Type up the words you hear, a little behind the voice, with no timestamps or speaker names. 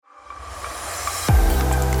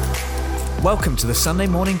Welcome to the Sunday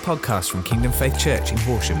morning podcast from Kingdom Faith Church in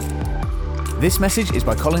Horsham. This message is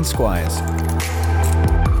by Colin Squires.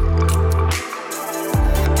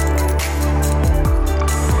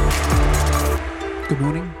 Good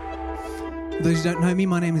morning. For those who don't know me,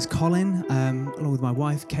 my name is Colin, along with my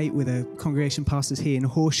wife, Kate. We're the congregation pastors here in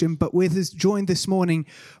Horsham, but we're joined this morning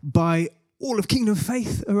by all of Kingdom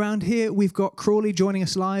Faith around here. We've got Crawley joining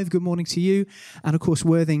us live. Good morning to you. And of course,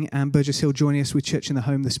 Worthing and Burgess Hill joining us with Church in the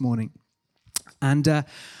Home this morning. And I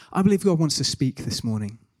believe God wants to speak this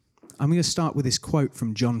morning. I'm going to start with this quote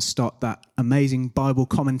from John Stott, that amazing Bible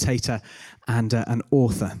commentator and an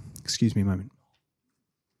author. Excuse me a moment.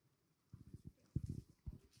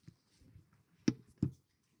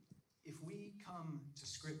 If we come to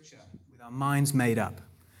Scripture with our minds made up,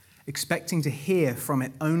 expecting to hear from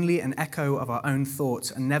it only an echo of our own thoughts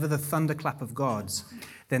and never the thunderclap of God's,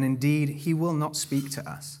 then indeed he will not speak to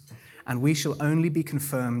us, and we shall only be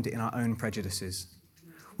confirmed in our own prejudices.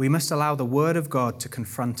 We must allow the Word of God to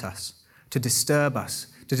confront us, to disturb us,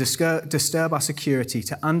 to disturb our security,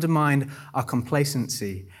 to undermine our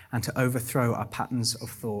complacency, and to overthrow our patterns of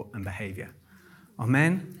thought and behavior.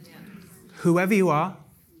 Amen? Yeah. Whoever you are,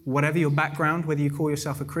 whatever your background, whether you call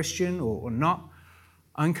yourself a Christian or not,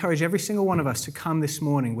 I encourage every single one of us to come this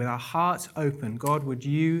morning with our hearts open. God, would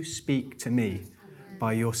you speak to me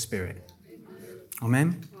by your Spirit?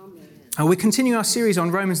 Amen? We're continuing our series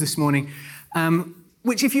on Romans this morning,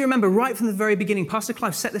 which, if you remember, right from the very beginning, Pastor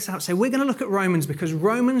Clive set this out, say we're going to look at Romans because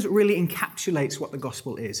Romans really encapsulates what the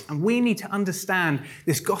gospel is. And we need to understand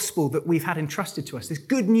this gospel that we've had entrusted to us, this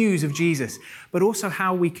good news of Jesus, but also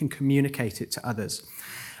how we can communicate it to others.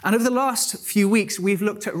 And over the last few weeks, we've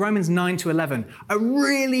looked at Romans 9 to 11, a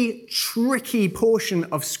really tricky portion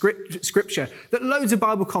of scripture that loads of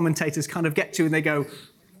Bible commentators kind of get to and they go,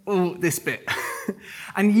 oh, this bit.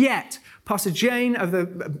 And yet, Pastor Jane,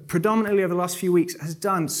 predominantly over the last few weeks, has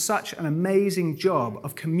done such an amazing job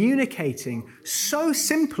of communicating so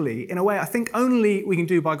simply, in a way I think only we can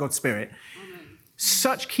do by God's Spirit,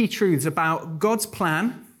 such key truths about God's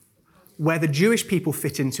plan, where the Jewish people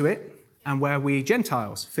fit into it, and where we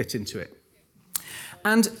Gentiles fit into it.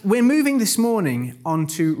 And we're moving this morning on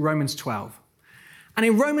to Romans 12. And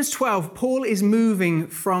in Romans 12, Paul is moving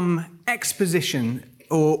from exposition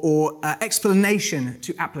or explanation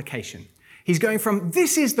to application. He's going from,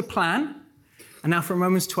 this is the plan, and now from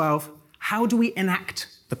Romans 12, how do we enact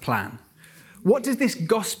the plan? What does this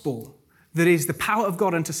gospel that is the power of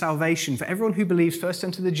God unto salvation for everyone who believes, first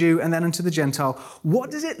unto the Jew and then unto the Gentile,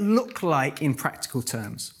 what does it look like in practical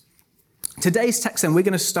terms? Today's text then, we're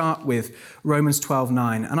going to start with Romans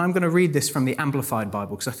 12:9, and I'm going to read this from the Amplified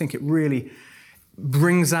Bible because I think it really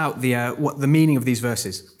brings out what the meaning of these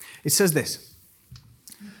verses. It says this: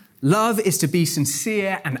 love is to be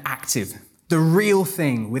sincere and active, the real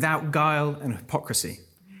thing, without guile and hypocrisy.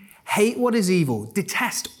 Hate what is evil,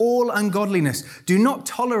 detest all ungodliness, do not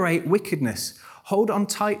tolerate wickedness, hold on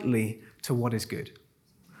tightly to what is good.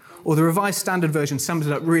 Or the Revised Standard Version sums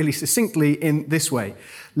it up really succinctly in this way: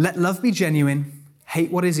 let love be genuine,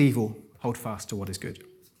 hate what is evil, hold fast to what is good.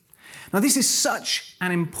 Now, this is such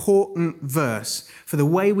an important verse for the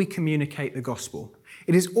way we communicate the gospel.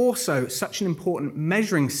 It is also such an important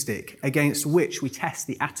measuring stick against which we test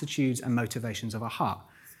the attitudes and motivations of our heart.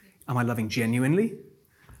 Am I loving genuinely?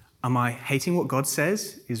 Am I hating what God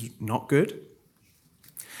says is not good?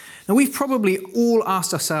 Now, we've probably all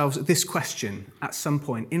asked ourselves this question at some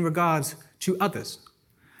point in regards to others.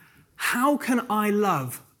 How can I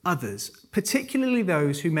love others, particularly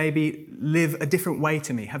those who maybe live a different way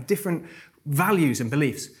to me, have different values and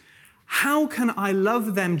beliefs? How can I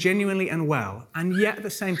love them genuinely and well, and yet at the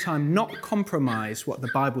same time not compromise what the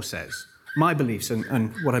Bible says, my beliefs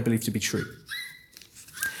and what I believe to be true?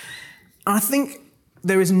 And I think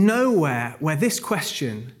there is nowhere where this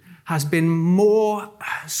question has been more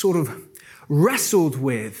sort of wrestled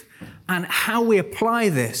with and how we apply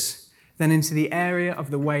this than into the area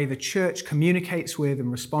of the way the church communicates with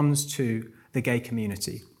and responds to the gay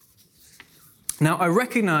community. Now, I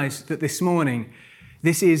recognize that this morning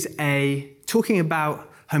this is talking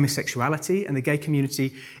about homosexuality, and the gay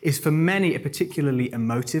community is for many a particularly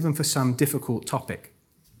emotive and for some difficult topic.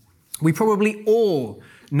 We probably all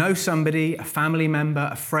know somebody, a family member,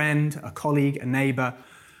 a friend, a colleague, a neighbor,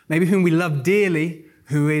 maybe whom we love dearly,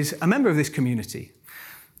 who is a member of this community.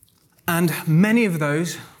 And many of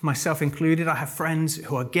those, myself included, I have friends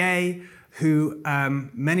who are gay,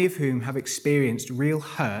 many of whom have experienced real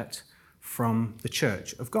hurt from the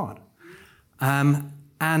Church of God. And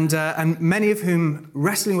many of whom,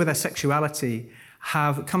 wrestling with their sexuality,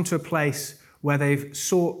 have come to a place where they've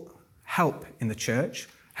sought help in the church.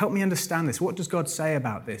 Help me understand this. What does God say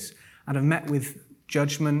about this? and have met with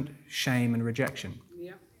judgment, shame, and rejection.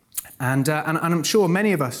 Yeah. And I'm sure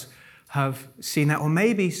many of us have seen that, or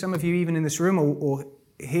maybe some of you even in this room or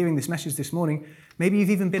hearing this message this morning, maybe you've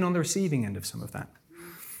even been on the receiving end of some of that.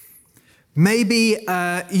 Maybe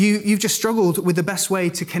you've just struggled with the best way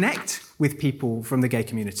to connect with people from the gay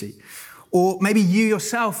community. Or maybe you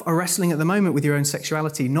yourself are wrestling at the moment with your own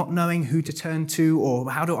sexuality, not knowing who to turn to or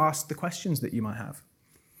how to ask the questions that you might have.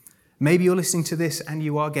 Maybe you're listening to this and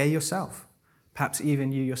you are gay yourself. Perhaps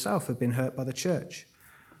even you yourself have been hurt by the church.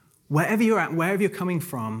 Wherever you're at, wherever you're coming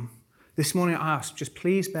from, this morning I ask, just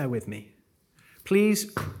please bear with me.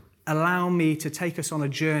 Please allow me to take us on a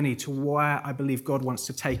journey to where I believe God wants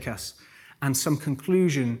to take us and some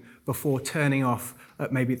conclusion before turning off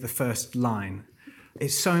at maybe the first line.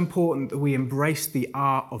 It's so important that we embrace the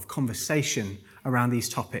art of conversation around these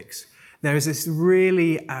topics. There is this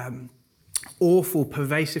really awful,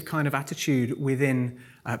 pervasive kind of attitude within,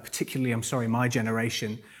 particularly, my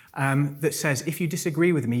generation, that says, if you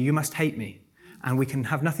disagree with me, you must hate me, and we can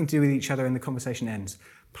have nothing to do with each other and the conversation ends.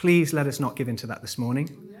 Please let us not give in to that this morning,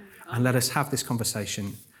 and let us have this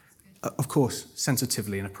conversation, of course,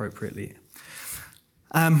 sensitively and appropriately.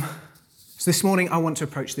 So this morning, I want to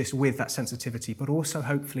approach this with that sensitivity, but also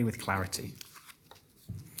hopefully with clarity.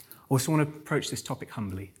 I also want to approach this topic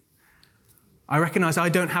humbly. I recognize I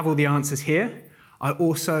don't have all the answers here. I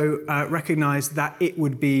also recognize that it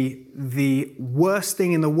would be the worst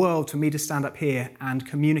thing in the world for me to stand up here and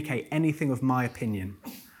communicate anything of my opinion.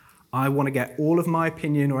 I want to get all of my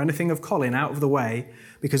opinion or anything of Colin out of the way,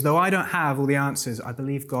 because though I don't have all the answers, I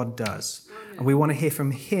believe God does. And we want to hear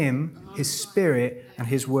from him, his Spirit, and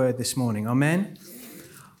his word this morning. Amen?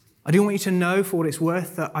 I do want you to know, for what it's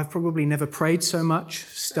worth, that I've probably never prayed so much,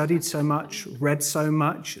 studied so much, read so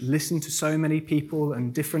much, listened to so many people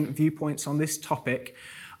and different viewpoints on this topic,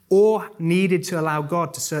 or needed to allow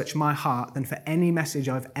God to search my heart than for any message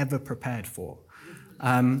I've ever prepared for.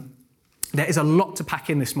 There is a lot to pack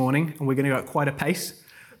in this morning, and we're going to go at quite a pace.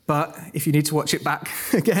 But if you need to watch it back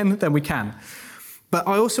again, then we can. But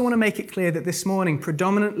I also want to make it clear that this morning,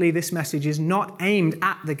 predominantly this message is not aimed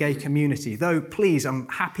at the gay community. Though, please, I'm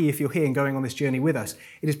happy if you're here and going on this journey with us.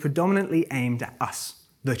 It is predominantly aimed at us,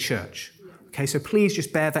 the church. Okay, so please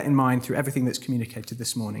just bear that in mind through everything that's communicated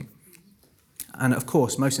this morning. And of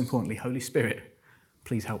course, most importantly, Holy Spirit,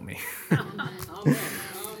 please help me. Amen.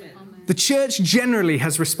 The church generally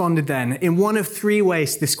has responded then in one of three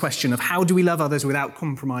ways to this question of how do we love others without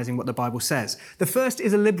compromising what the Bible says. The first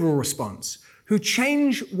is a liberal response, who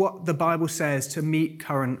change what the Bible says to meet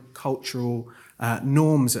current cultural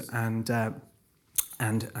norms and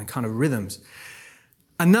kind of rhythms.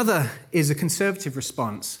 Another is a conservative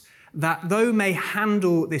response that though may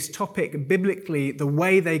handle this topic biblically, the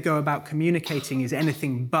way they go about communicating is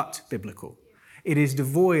anything but biblical. It is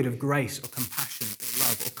devoid of grace or compassion or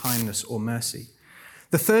love or kindness or mercy.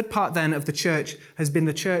 The third part then of the church has been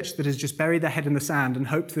the church that has just buried their head in the sand and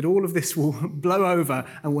hoped that all of this will blow over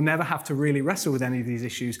and will never have to really wrestle with any of these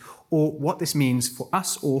issues or what this means for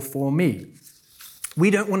us or for me. We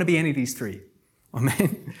don't want to be any of these three.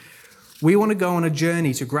 Amen. We want to go on a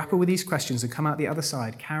journey to grapple with these questions and come out the other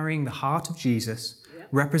side carrying the heart of Jesus,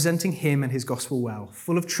 representing him and his gospel well,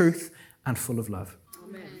 full of truth and full of love.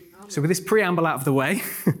 Amen. So with this preamble out of the way,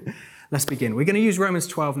 let's begin. We're going to use Romans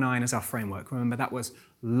 12:9 as our framework. Remember, that was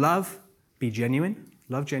love, be genuine,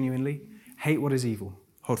 love genuinely, hate what is evil,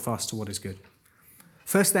 hold fast to what is good.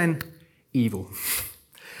 First then, evil.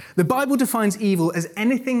 The Bible defines evil as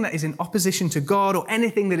anything that is in opposition to God or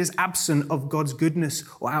anything that is absent of God's goodness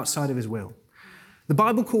or outside of his will. The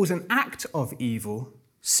Bible calls an act of evil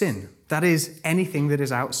sin. That is anything that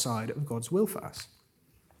is outside of God's will for us.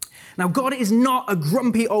 Now, God is not a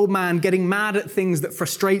grumpy old man getting mad at things that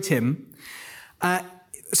frustrate him.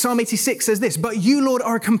 Psalm 86 says this, "But you, Lord,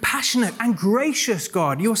 are a compassionate and gracious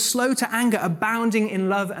God. You are slow to anger, abounding in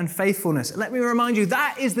love and faithfulness." Let me remind you,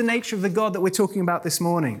 that is the nature of the God that we're talking about this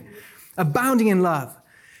morning, abounding in love.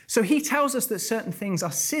 So he tells us that certain things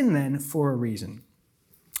are sin then for a reason.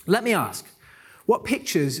 Let me ask, what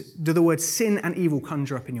pictures do the words sin and evil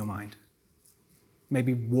conjure up in your mind?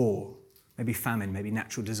 Maybe war. Maybe famine, maybe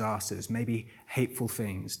natural disasters, maybe hateful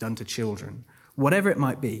things done to children, whatever it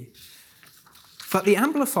might be. But the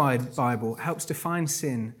Amplified Bible helps define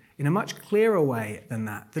sin in a much clearer way than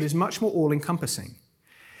that is much more all-encompassing.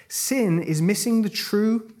 Sin is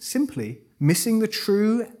simply missing the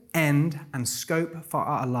true end and scope for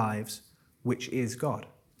our lives, which is God.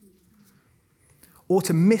 Or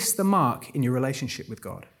to miss the mark in your relationship with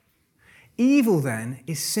God. Evil then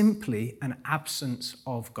is simply an absence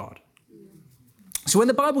of God. So when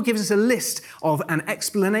the Bible gives us a list of an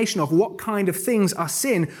explanation of what kind of things are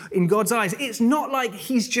sin in God's eyes, it's not like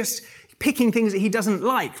he's just picking things that he doesn't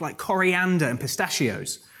like coriander and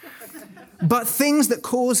pistachios, but things that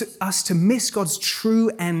cause us to miss God's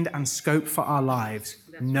true end and scope for our lives,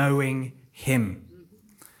 knowing him.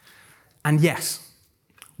 And yes,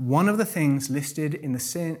 one of the things listed in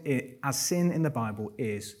as sin in the Bible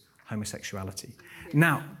is homosexuality.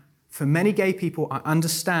 Now, for many gay people, I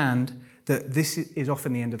understand that this is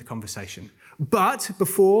often the end of the conversation. But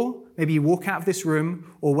before maybe you walk out of this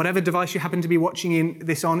room, or whatever device you happen to be watching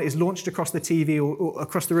this on is launched across the TV or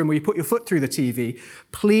across the room where you put your foot through the TV,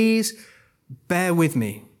 please bear with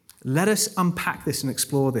me. Let us unpack this and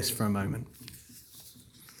explore this for a moment.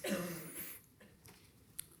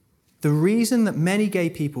 The reason that many gay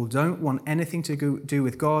people don't want anything to do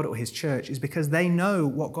with God or his church is because they know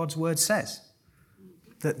what God's word says,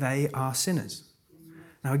 that they are sinners.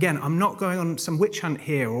 Now, again, I'm not going on some witch hunt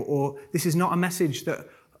here, or this is not a message that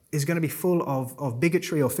is going to be full of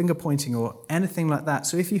bigotry or finger-pointing or anything like that.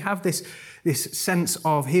 So if you have this sense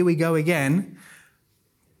of, here we go again,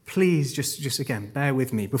 please just again, bear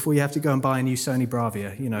with me. Before you have to go and buy a new Sony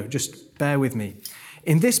Bravia, just bear with me.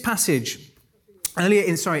 In this passage, in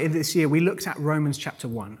this year, we looked at Romans chapter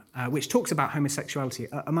 1, which talks about homosexuality,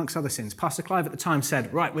 amongst other sins. Pastor Clive at the time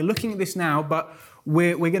said, right, we're looking at this now, but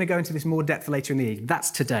we're going to go into this more depth later in the year.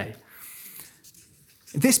 That's today.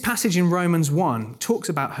 This passage in Romans 1 talks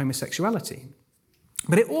about homosexuality,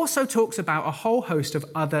 but it also talks about a whole host of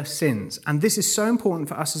other sins. And this is so important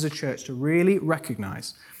for us as a church to really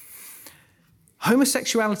recognize.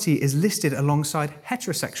 Homosexuality is listed alongside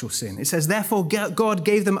heterosexual sin. It says, therefore, God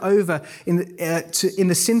gave them over in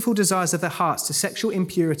the sinful desires of their hearts to sexual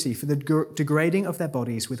impurity for the degrading of their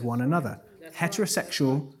bodies with one another.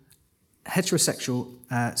 Heterosexual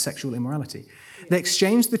sexual immorality. They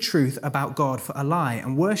exchanged the truth about God for a lie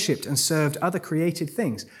and worshipped and served other created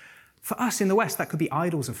things. For us in the West, that could be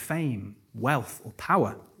idols of fame, wealth, or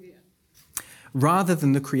power, rather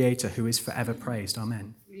than the Creator who is forever praised.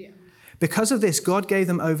 Amen. Because of this, God gave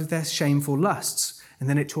them over their shameful lusts. And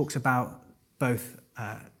then it talks about both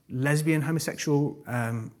lesbian, homosexual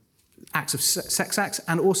acts of sex acts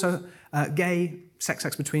and also gay sex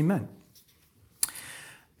acts between men.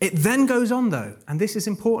 It then goes on, though, and this is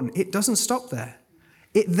important, it doesn't stop there.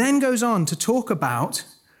 It then goes on to talk about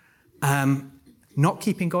not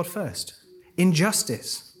keeping God first,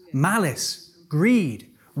 injustice, malice,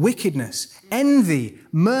 greed, wickedness, envy,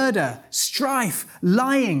 murder, strife,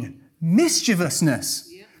 lying,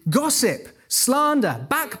 mischievousness, gossip, slander,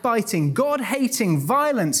 backbiting, God-hating,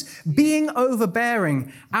 violence, being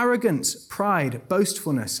overbearing, arrogance, pride,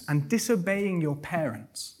 boastfulness, and disobeying your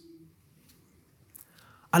parents.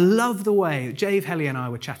 I love the way Jave Helly and I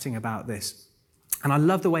were chatting about this, and I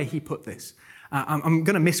love the way he put this. I'm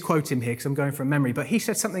going to misquote him here because I'm going from memory, but he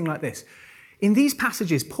said something like this. In these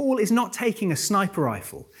passages, Paul is not taking a sniper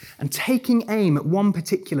rifle and taking aim at one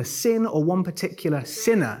particular sin or one particular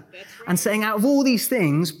sinner and saying, out of all these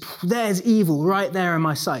things, there's evil right there in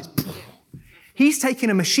my sight. He's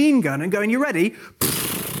taking a machine gun and going, you ready?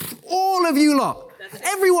 All of you lot.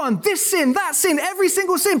 Everyone, this sin, that sin, every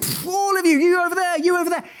single sin, all of you, you over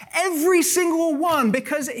there, every single one,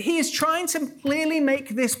 because he is trying to clearly make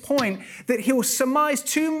this point that he'll surmise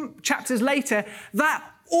 2 chapters later that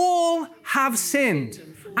all have sinned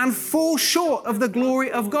and fall short of the glory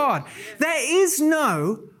of God. There is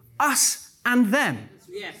no us and them.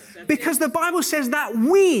 Because the Bible says that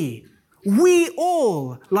we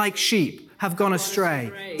all, like sheep, have gone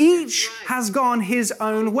astray. Each has gone his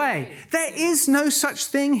own way. There is no such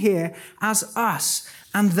thing here as us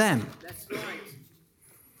and them.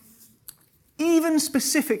 Even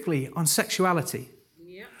specifically on sexuality.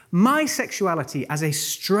 My sexuality as a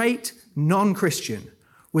straight non-Christian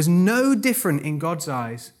was no different in God's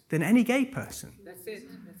eyes than any gay person. That's it.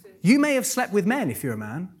 You may have slept with men if you're a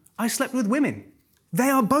man. I slept with women. They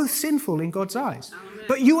are both sinful in God's eyes. Amen.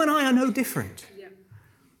 But you and I are no different. Yeah.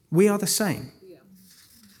 We are the same. Yeah.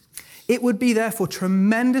 It would be therefore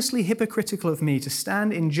tremendously hypocritical of me to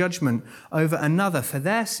stand in judgment over another for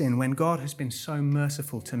their sin when God has been so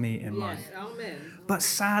merciful to me in mine. Amen. But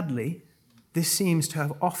sadly, this seems to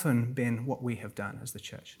have often been what we have done as the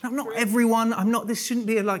church. Now, not everyone, this shouldn't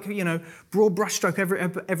be like, broad brushstroke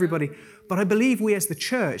everybody, but I believe we as the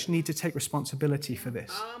church need to take responsibility for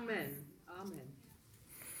this. Amen. Amen.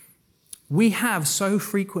 We have so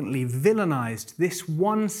frequently villainized this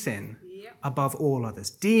one sin above all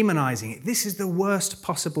others, demonizing it. This is the worst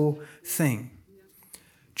possible thing.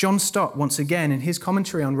 John Stott, once again, in his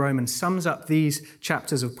commentary on Romans, sums up these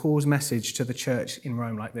chapters of Paul's message to the church in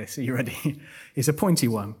Rome like this. Are you ready? It's a pointy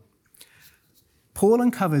one. Paul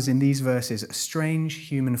uncovers in these verses a strange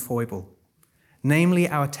human foible, namely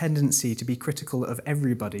our tendency to be critical of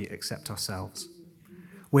everybody except ourselves.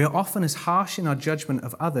 We are often as harsh in our judgment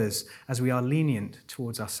of others as we are lenient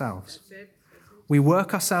towards ourselves. We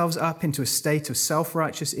work ourselves up into a state of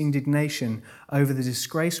self-righteous indignation over the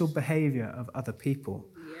disgraceful behavior of other people,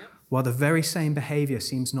 while the very same behavior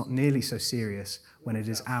seems not nearly so serious when it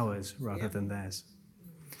is ours rather than theirs.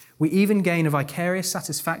 We even gain a vicarious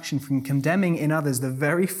satisfaction from condemning in others the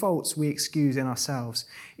very faults we excuse in ourselves.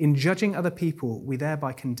 In judging other people, we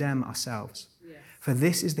thereby condemn ourselves. For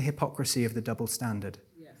this is the hypocrisy of the double standard.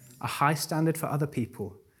 A high standard for other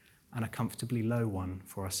people and a comfortably low one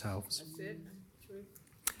for ourselves. That's it. True.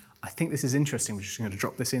 I think this is interesting. We're just going to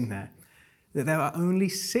drop this in there. That there are only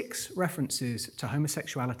 6 references to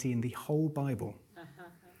homosexuality in the whole Bible.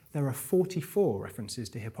 There are 44 references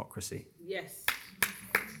to hypocrisy. Yes.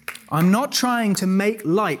 I'm not trying to make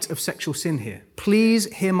light of sexual sin here. Please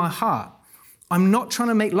hear my heart. I'm not trying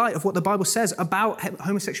to make light of what the Bible says about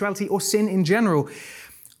homosexuality or sin in general.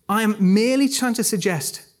 I am merely trying to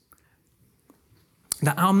suggest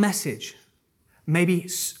that our message may be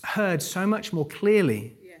heard so much more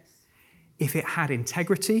clearly if it had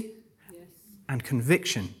integrity and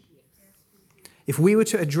conviction. If we were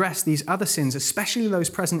to address these other sins, especially those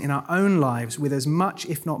present in our own lives, with as much,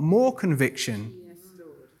 if not more, conviction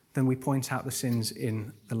than we point out the sins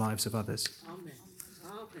in the lives of others. Amen.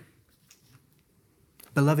 Amen.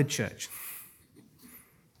 Beloved church,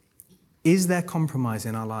 is there compromise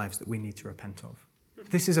in our lives that we need to repent of?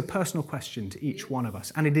 This is a personal question to each one of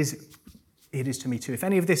us, and it is to me too. If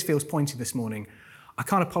any of this feels pointy this morning, I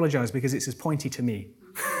can't apologize because it's as pointy to me.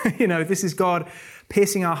 This is God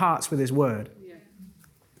piercing our hearts with his word.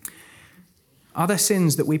 Are there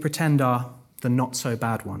sins that we pretend are the not so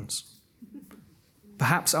bad ones?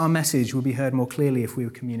 Perhaps our message will be heard more clearly if we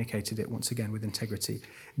communicated it once again with integrity.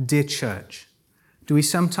 Dear church, do we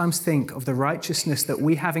sometimes think of the righteousness that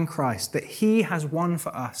we have in Christ, that he has won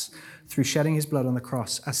for us through shedding his blood on the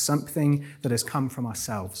cross, as something that has come from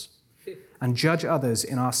ourselves, and judge others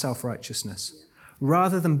in our self-righteousness,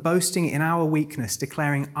 rather than boasting in our weakness,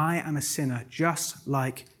 declaring, I am a sinner just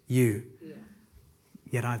like you,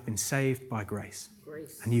 yet I've been saved by grace,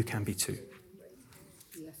 and you can be too.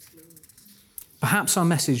 Perhaps our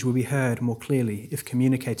message will be heard more clearly if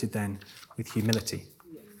communicated then with humility.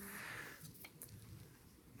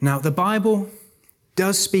 Now, the Bible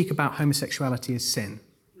does speak about homosexuality as sin.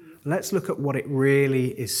 Let's look at what it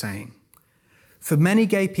really is saying. For many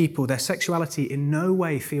gay people, their sexuality in no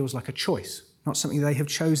way feels like a choice, not something they have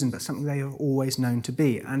chosen, but something they have always known to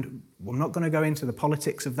be. And I'm not going to go into the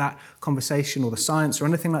politics of that conversation or the science or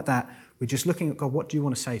anything like that. We're just looking at, God, what do you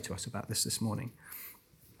want to say to us about this morning?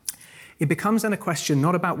 It becomes then a question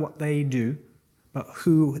not about what they do, but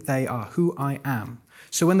who they are, who I am.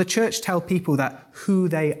 So when the church tell people that who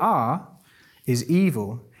they are is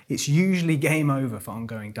evil, it's usually game over for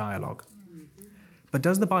ongoing dialogue. But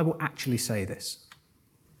does the Bible actually say this?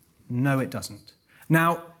 No, it doesn't.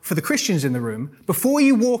 Now, for the Christians in the room, before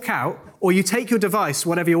you walk out or you take your device,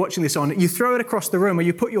 whatever you're watching this on, you throw it across the room or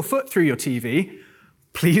you put your foot through your TV,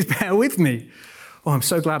 please bear with me. Oh, I'm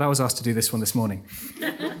so glad I was asked to do this one this morning.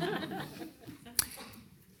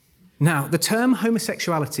 Now, the term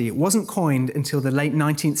homosexuality wasn't coined until the late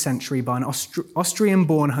 19th century by an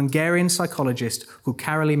Austrian-born Hungarian psychologist called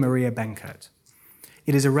Karoly Maria Benkert.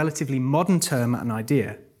 It is a relatively modern term and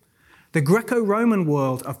idea. The Greco-Roman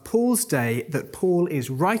world of Paul's day that Paul is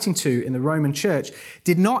writing to in the Roman church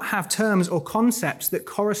did not have terms or concepts that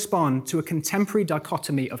correspond to a contemporary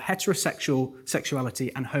dichotomy of heterosexual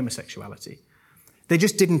sexuality and homosexuality. They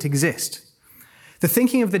just didn't exist. The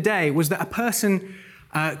thinking of the day was that a person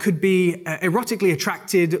could be erotically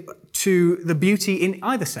attracted to the beauty in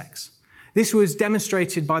either sex. This was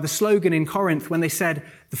demonstrated by the slogan in Corinth when they said,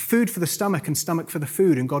 the food for the stomach and stomach for the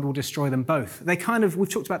food, and God will destroy them both. We've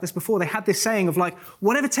talked about this before, they had this saying of like,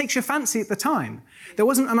 whatever takes your fancy at the time. There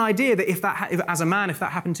wasn't an idea that if as a man, if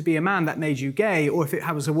that happened to be a man, that made you gay, or if it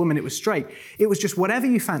was a woman, it was straight. It was just whatever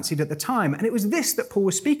you fancied at the time. And it was this that Paul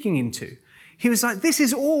was speaking into. He was like, this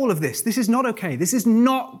is all of this. This is not okay. This is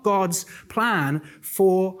not God's plan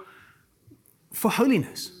for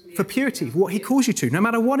holiness, for purity, for what he calls you to, no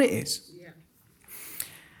matter what it is.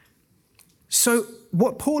 So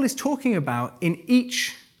what Paul is talking about in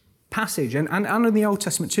each passage, and in the Old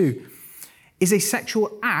Testament too, is a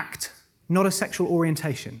sexual act, not a sexual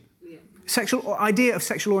orientation. Sexual idea of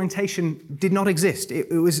sexual orientation did not exist.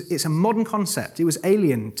 It's a modern concept. It was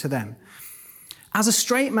alien to them. As a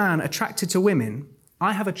straight man attracted to women,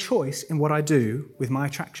 I have a choice in what I do with my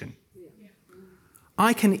attraction.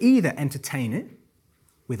 I can either entertain it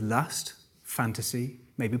with lust, fantasy,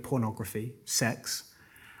 maybe pornography, sex,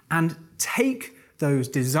 and take those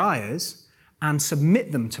desires and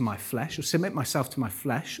submit them to my flesh, or submit myself to my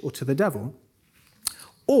flesh or to the devil.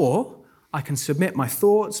 Or I can submit my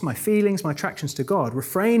thoughts, my feelings, my attractions to God,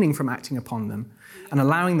 refraining from acting upon them and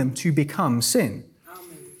allowing them to become sin.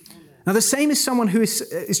 Now, the same is someone who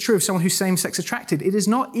is true of someone who's same-sex attracted. It is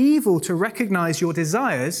not evil to recognize your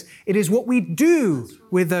desires. It is what we do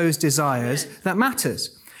with those desires that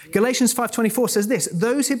matters. Galatians 5:24 says this: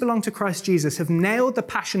 those who belong to Christ Jesus have nailed the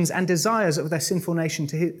passions and desires of their sinful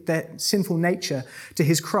nature to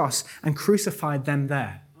his cross and crucified them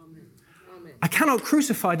there. Amen. I cannot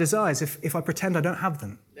crucify desires if I pretend I don't have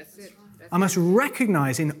them. That's it. I must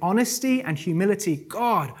recognize in honesty and humility,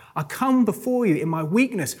 God, I come before you in my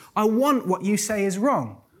weakness. I want what you say is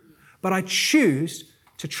wrong, but I choose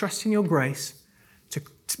to trust in your grace, to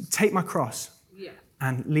take my cross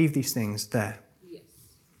and leave these things there. Yes.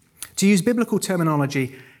 To use biblical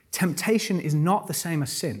terminology, temptation is not the same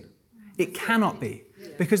as sin. It cannot be,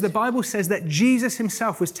 because the Bible says that Jesus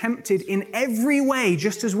himself was tempted in every way,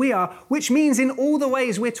 just as we are, which means in all the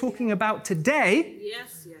ways we're talking about today,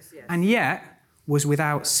 Yes. and yet was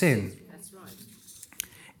without sin. That's right.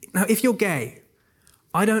 Now, if you're gay,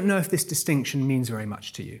 I don't know if this distinction means very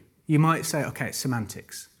much to you. You might say, okay, it's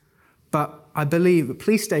semantics. But I believe,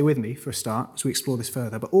 please stay with me for a start as we explore this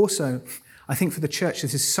further. But also, I think for the church,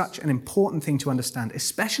 this is such an important thing to understand,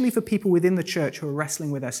 especially for people within the church who are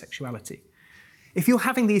wrestling with their sexuality. If you're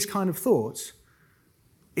having these kind of thoughts,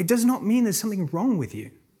 it does not mean there's something wrong with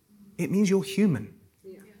you. It means you're human.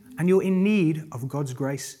 And you're in need of God's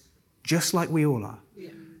grace, just like we all are.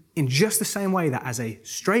 In just the same way that as a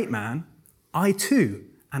straight man, I too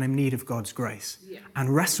am in need of God's grace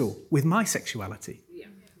and wrestle with my sexuality.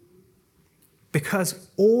 Because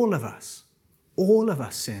all of us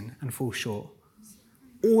sin and fall short.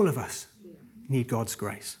 All of us need God's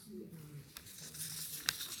grace.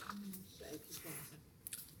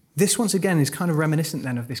 This, once again, is kind of reminiscent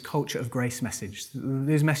then of this culture of grace message.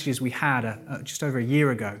 Those messages we had just over a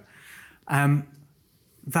year ago.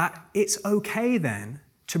 That it's okay then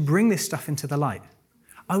to bring this stuff into the light.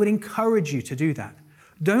 I would encourage you to do that.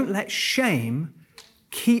 Don't let shame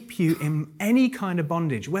keep you in any kind of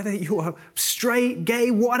bondage, whether you are straight,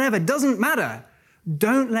 gay, whatever, doesn't matter.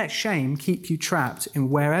 Don't let shame keep you trapped in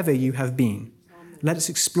wherever you have been. Let us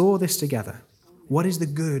explore this together. What is the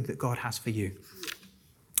good that God has for you?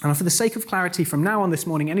 And for the sake of clarity, from now on this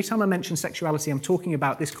morning, anytime I mention sexuality, I'm talking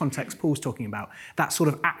about this context Paul's talking about, that sort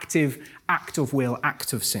of active act of will,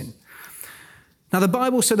 act of sin. Now, the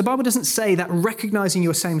Bible doesn't say that recognizing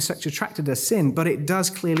your same-sex attracted is sin, but it does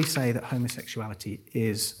clearly say that homosexuality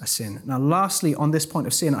is a sin. Now, lastly, on this point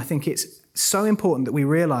of sin, I think it's so important that we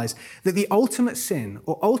realize that the ultimate sin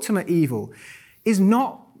or ultimate evil is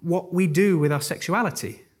not what we do with our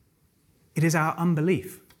sexuality. It is our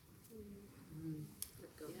unbelief.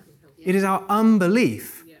 It is our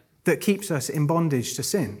unbelief that keeps us in bondage to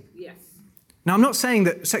sin. Yes. Now, I'm not saying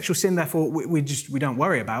that sexual sin, therefore, we don't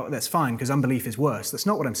worry about. That's fine, because unbelief is worse. That's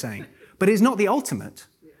not what I'm saying. But it's not the ultimate.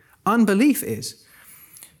 Unbelief is.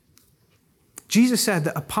 Jesus said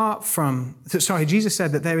that Jesus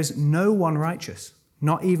said that there is no one righteous,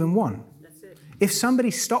 not even one. That's it. If somebody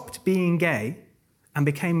stopped being gay and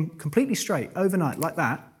became completely straight overnight like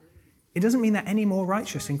that, it doesn't mean they're any more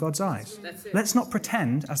righteous in God's eyes. Let's not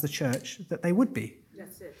pretend as the church that they would be.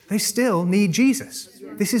 They still need Jesus.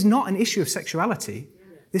 This is not an issue of sexuality.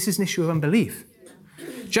 This is an issue of unbelief.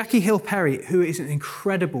 Jackie Hill Perry, who is an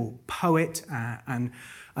incredible poet and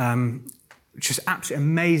just absolutely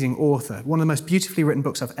amazing author, one of the most beautifully written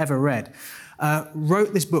books I've ever read,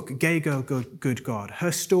 wrote this book, Gay Girl, Good God.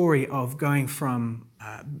 Her story of going from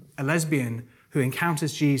a lesbian who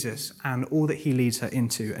encounters Jesus and all that he leads her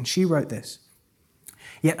into. And she wrote this: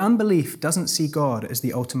 "Yet unbelief doesn't see God as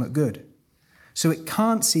the ultimate good, so it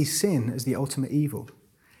can't see sin as the ultimate evil.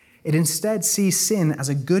 It instead sees sin as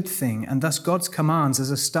a good thing, and thus God's commands as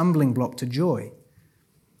a stumbling block to joy.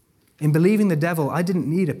 In believing the devil, I didn't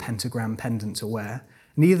need a pentagram pendant to wear,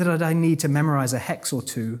 neither did I need to memorize a hex or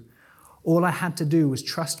two. All I had to do was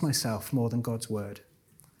trust myself more than God's word.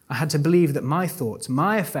 I had to believe that my thoughts,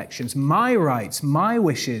 my affections, my rights, my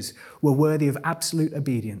wishes were worthy of absolute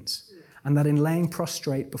obedience, and that in laying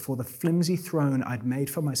prostrate before the flimsy throne I'd made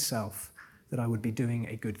for myself, that I would be doing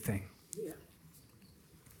a good thing." Yeah.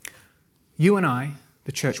 You and I,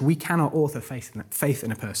 the church, we cannot author faith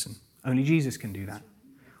in a person. Only Jesus can do that.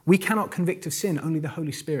 We cannot convict of sin. Only the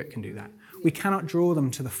Holy Spirit can do that. We cannot draw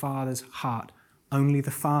them to the Father's heart. Only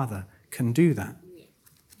the Father can do that.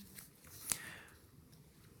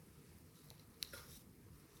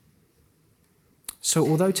 So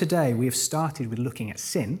although today we have started with looking at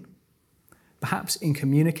sin, perhaps in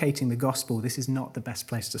communicating the gospel, this is not the best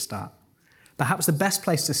place to start. Perhaps the best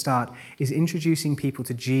place to start is introducing people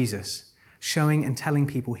to Jesus, showing and telling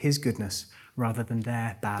people his goodness rather than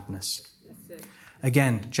their badness.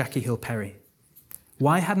 Again, Jackie Hill Perry.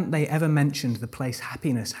 Why hadn't they ever mentioned the place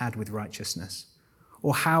happiness had with righteousness,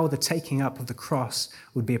 or how the taking up of the cross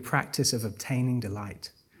would be a practice of obtaining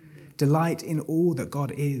delight? Delight in all that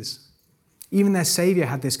God is. Even their Savior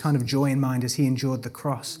had this kind of joy in mind as he endured the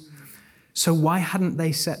cross. So why hadn't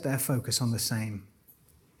they set their focus on the same?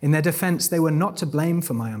 In their defense, they were not to blame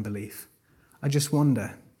for my unbelief. I just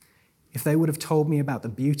wonder if they would have told me about the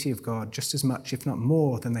beauty of God just as much, if not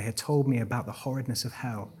more, than they had told me about the horridness of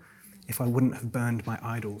hell, if I wouldn't have burned my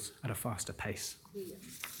idols at a faster pace.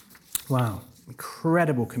 Wow,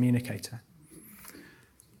 incredible communicator.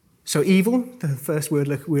 So evil, the first word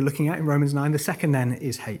we're looking at in Romans 9. The second then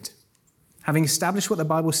is hate. Having established what the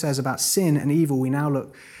Bible says about sin and evil, we now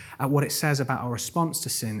look at what it says about our response to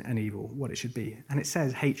sin and evil, what it should be. And it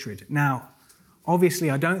says hatred. Now, obviously,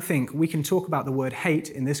 I don't think we can talk about the word hate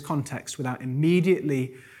in this context without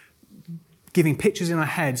immediately giving pictures in our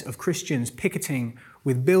heads of Christians picketing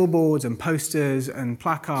with billboards and posters and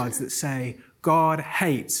placards that say, God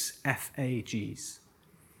hates FAGs.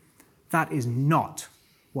 That is not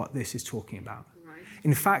what this is talking about. Right.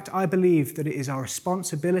 In fact, I believe that it is our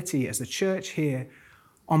responsibility as the church here,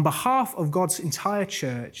 on behalf of God's entire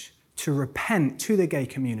church, to repent to the gay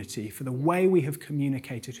community for the way we have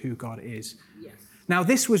communicated who God is. Yes. Now,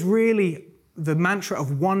 this was really the mantra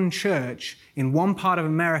of one church in one part of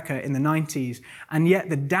America in the 90s, and yet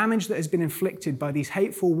the damage that has been inflicted by these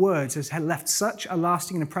hateful words has left such a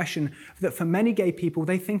lasting impression that for many gay people,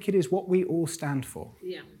 they think it is what we all stand for.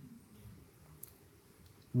 Yeah.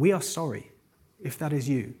 We are sorry if that is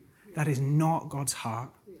you. That is not God's heart,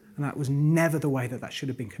 and that was never the way that should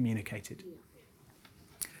have been communicated.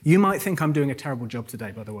 You might think I'm doing a terrible job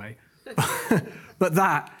today, by the way, but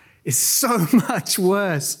that is so much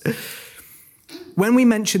worse. When we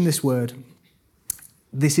mention this word,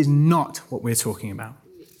 this is not what we're talking about.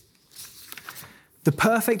 The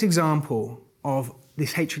perfect example of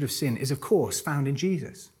this hatred of sin is, of course, found in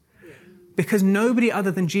Jesus. Because nobody other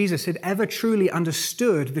than Jesus had ever truly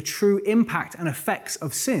understood the true impact and effects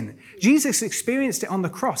of sin. Jesus experienced it on the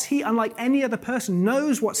cross. He, unlike any other person,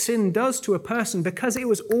 knows what sin does to a person because it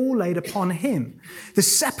was all laid upon him. The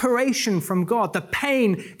separation from God, the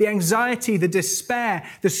pain, the anxiety, the despair,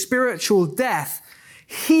 the spiritual death.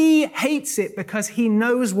 He hates it because he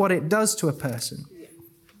knows what it does to a person.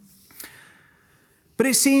 But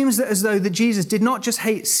it seems that as though that Jesus did not just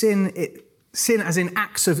hate sin as in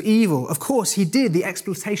acts of evil. Of course, he did, the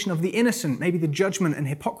exploitation of the innocent, maybe the judgment and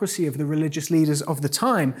hypocrisy of the religious leaders of the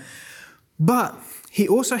time. But he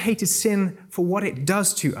also hated sin for what it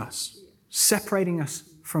does to us, separating us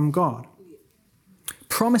from God,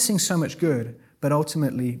 promising so much good, but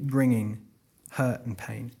ultimately bringing hurt and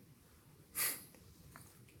pain.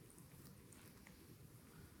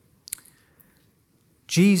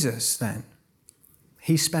 Jesus, then,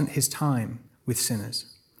 he spent his time with sinners.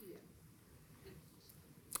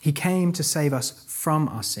 He came to save us from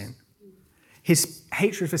our sin. His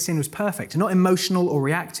hatred for sin was perfect, not emotional or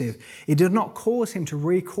reactive. It did not cause him to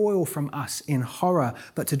recoil from us in horror,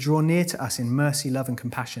 but to draw near to us in mercy, love, and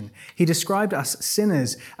compassion. He described us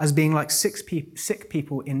sinners as being like sick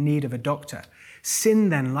people in need of a doctor. Sin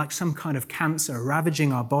then, like some kind of cancer,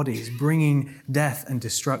 ravaging our bodies, bringing death and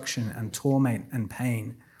destruction and torment and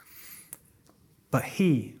pain. But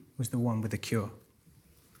he was the one with the cure.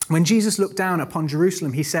 When Jesus looked down upon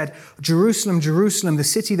Jerusalem, he said, Jerusalem, Jerusalem, the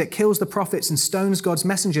city that kills the prophets and stones God's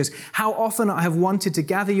messengers, how often I have wanted to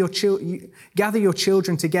gather your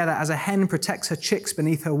children together as a hen protects her chicks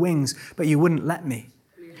beneath her wings, but you wouldn't let me.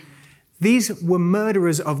 These were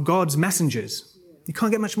murderers of God's messengers. You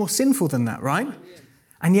can't get much more sinful than that, right?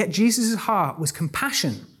 And yet Jesus' heart was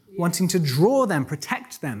compassion, wanting to draw them,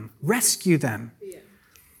 protect them, rescue them.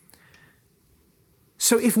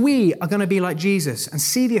 So if we are going to be like Jesus and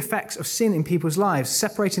see the effects of sin in people's lives,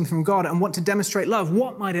 separating them from God, and want to demonstrate love,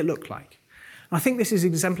 what might it look like? And I think this is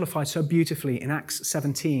exemplified so beautifully in Acts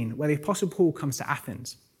 17, where the Apostle Paul comes to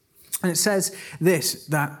Athens. And it says this,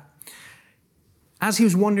 that as he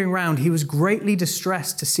was wandering around, he was greatly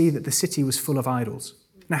distressed to see that the city was full of idols.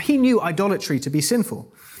 Now, he knew idolatry to be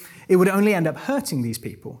sinful. It would only end up hurting these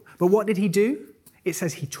people. But what did he do? It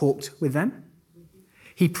says he talked with them.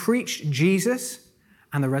 He preached Jesus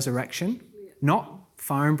and the resurrection, not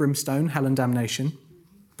fire and brimstone, hell and damnation,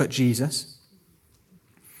 but Jesus.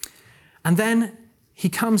 And then he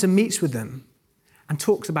comes and meets with them and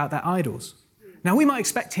talks about their idols. Now, we might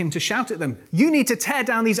expect him to shout at them, "You need to tear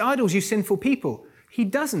down these idols, you sinful people." He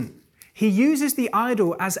doesn't. He uses the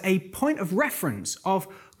idol as a point of reference, of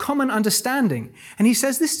common understanding. And he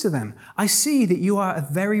says this to them, "I see that you are a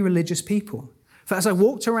very religious people. For as I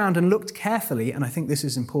walked around and looked carefully," and I think this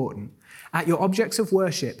is important, "at your objects of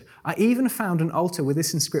worship, I even found an altar with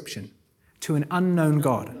this inscription, 'To an unknown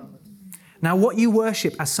God.' Now what you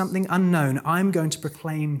worship as something unknown, I'm going to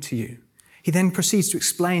proclaim to you." He then proceeds to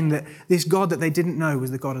explain that this God that they didn't know was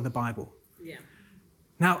the God of the Bible. Yeah.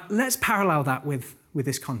 Now, let's parallel that with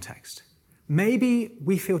this context. Maybe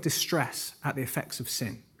we feel distress at the effects of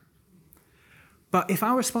sin. But if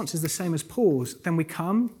our response is the same as Paul's, then we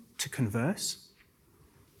come to converse,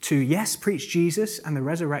 to, yes, preach Jesus and the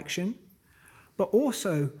resurrection, but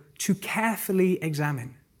also to carefully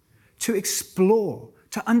examine, to explore,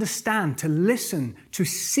 to understand, to listen, to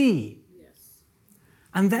see.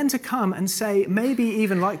 And then to come and say, maybe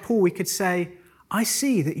even like Paul, we could say, "I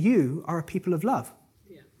see that you are a people of love.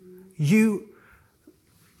 You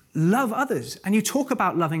love others, and you talk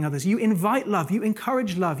about loving others. You invite love, you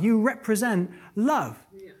encourage love, you represent love.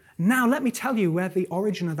 Now let me tell you where the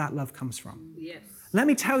origin of that love comes from. Let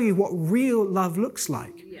me tell you what real love looks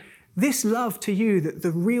like. This love to you, that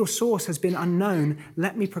the real source has been unknown,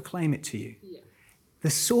 let me proclaim it to you. The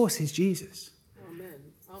source is Jesus.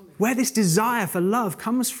 Where this desire for love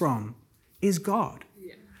comes from is God.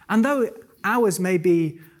 And though ours may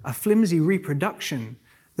be a flimsy reproduction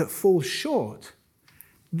that falls short,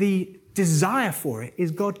 the desire for it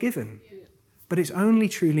is God-given. But it's only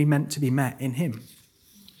truly meant to be met in him.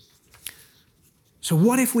 So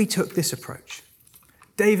what if we took this approach?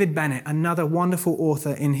 David Bennett, another wonderful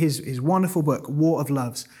author in his wonderful book, War of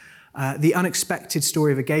Loves, the unexpected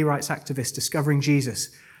story of a gay rights activist discovering Jesus,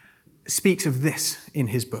 speaks of this in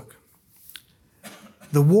his book.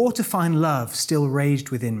 "The war to find love still raged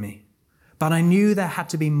within me, but I knew there had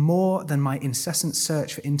to be more than my incessant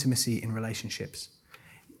search for intimacy in relationships.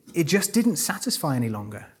 It just didn't satisfy any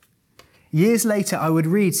longer. Years later, I would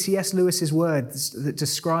read C.S. Lewis's words that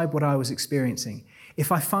describe what I was experiencing.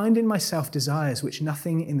 If I find in myself desires which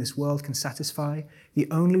nothing in this world can satisfy, the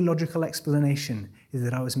only logical explanation is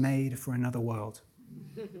that I was made for another world."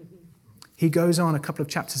 He goes on a couple of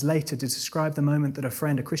chapters later to describe the moment that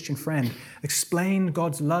a Christian friend, explained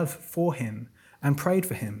God's love for him and prayed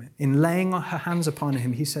for him. In laying her hands upon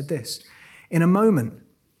him, he said this, "In a moment,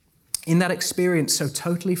 in that experience so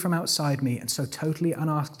totally from outside me and so totally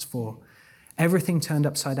unasked for, everything turned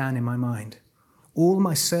upside down in my mind. All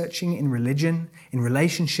my searching in religion, in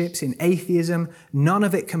relationships, in atheism, none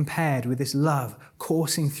of it compared with this love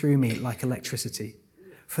coursing through me like electricity.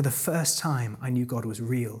 For the first time, I knew God was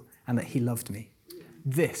real and that he loved me.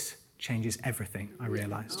 This changes everything," I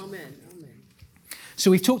realized. Amen.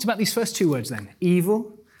 So we've talked about these first two words then,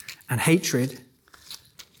 evil and hatred.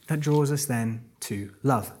 That draws us then to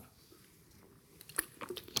love.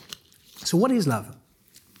 So what is love?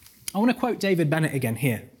 I want to quote David Bennett again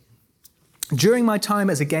here. "During my time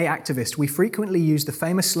as a gay activist, we frequently used the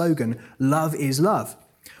famous slogan, 'Love is love,'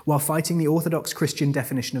 while fighting the orthodox Christian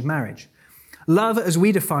definition of marriage. Love, as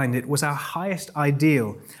we defined it, was our highest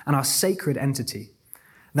ideal and our sacred entity.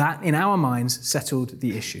 That, in our minds, settled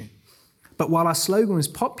the issue. But while our slogan was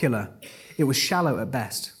popular, it was shallow at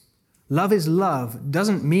best. Love is love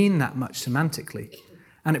doesn't mean that much semantically,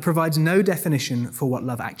 and it provides no definition for what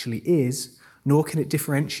love actually is, nor can it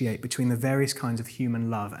differentiate between the various kinds of human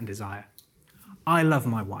love and desire. I love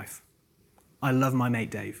my wife. I love my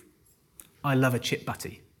mate Dave. I love a chip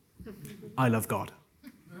butty. I love God.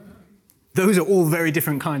 Those are all very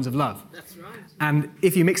different kinds of love. That's right. And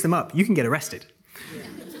if you mix them up, you can get arrested.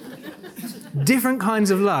 Different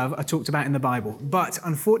kinds of love are talked about in the Bible, but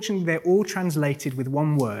unfortunately they're all translated with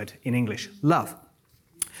one word in English, love.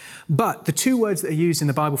 But the two words that are used in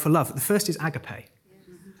the Bible for love, the first is agape.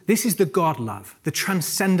 This is the God love, the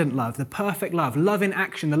transcendent love, the perfect love in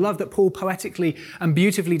action, the love that Paul poetically and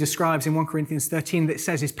beautifully describes in 1 Corinthians 13 that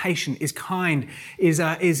says is patient, is kind,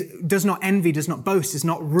 does not envy, does not boast, is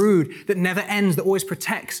not rude, that never ends, that always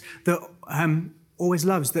protects, that always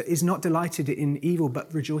loves, that is not delighted in evil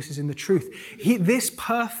but rejoices in the truth. This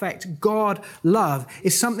perfect God love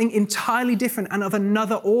is something entirely different and of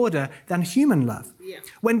another order than human love. Yeah.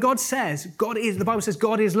 When God says the Bible says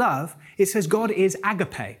God is love, it says God is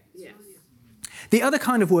agape. Yeah. The other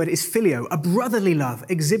kind of word is phileo, a brotherly love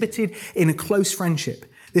exhibited in a close friendship.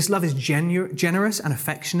 This love is generous and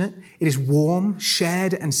affectionate. It is warm,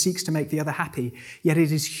 shared, and seeks to make the other happy, yet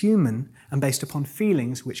it is human and based upon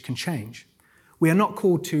feelings which can change. We are not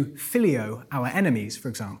called to phileo our enemies, for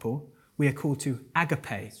example. We are called to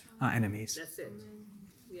agape our enemies. That's it.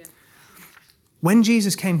 Yeah. When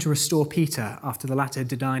Jesus came to restore Peter after the latter had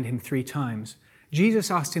denied him 3 times,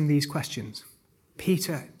 Jesus asked him these questions.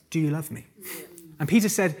 Peter, do you love me? And Peter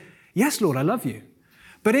said, yes, Lord, I love you.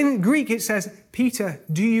 But in Greek it says, Peter,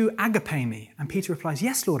 do you agape me? And Peter replies,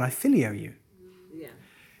 yes, Lord, I phileo you. Yeah.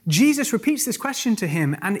 Jesus repeats this question to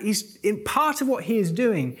him, and in part of what he is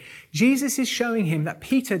doing, Jesus is showing him that,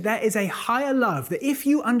 Peter, there is a higher love, that if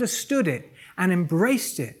you understood it and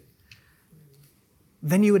embraced it,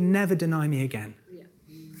 then you would never deny me again. Yeah.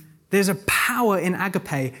 There's a power in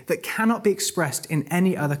agape that cannot be expressed in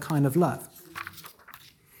any other kind of love.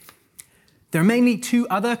 There are mainly 2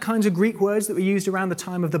 other kinds of Greek words that were used around the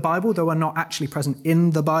time of the Bible, though are not actually present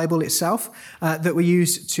in the Bible itself, that were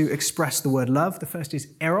used to express the word love. The first is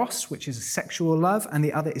eros, which is a sexual love, and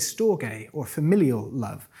the other is storge, or familial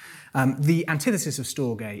love. The antithesis of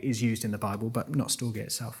storge is used in the Bible, but not storge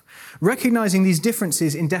itself. Recognizing these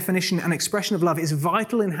differences in definition and expression of love is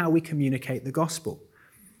vital in how we communicate the gospel.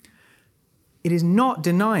 It is not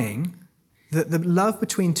denying that the love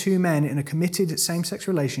between 2 men in a committed same-sex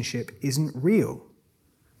relationship isn't real.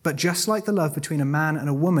 But just like the love between a man and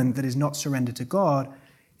a woman that is not surrendered to God,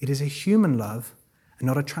 it is a human love and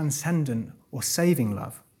not a transcendent or saving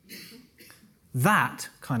love. That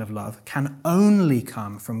kind of love can only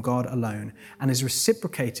come from God alone and is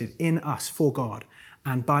reciprocated in us for God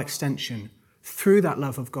and by extension through that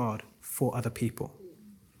love of God for other people.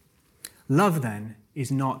 Love then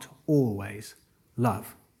is not always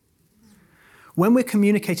love. When we're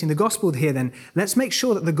communicating the gospel here then, let's make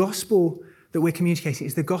sure that the gospel that we're communicating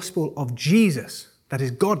is the gospel of Jesus, that is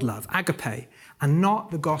God love, agape, and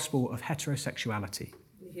not the gospel of heterosexuality.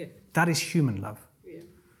 Yeah. That is human love. Yeah.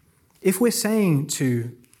 If we're saying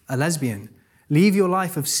to a lesbian, leave your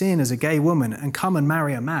life of sin as a gay woman and come and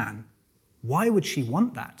marry a man, why would she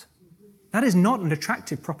want that? That is not an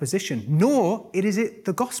attractive proposition, nor is it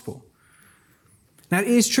the gospel. Now, it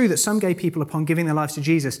is true that some gay people, upon giving their lives to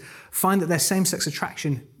Jesus, find that their same-sex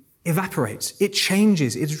attraction evaporates. It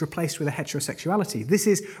changes. It is replaced with a heterosexuality. This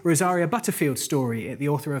is Rosaria Butterfield's story, the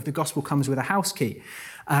author of The Gospel Comes with a House Key.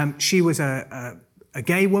 She was a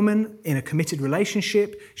gay woman in a committed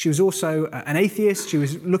relationship. She was also an atheist. She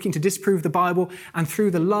was looking to disprove the Bible. And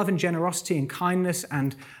through the love and generosity and kindness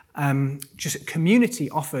and just community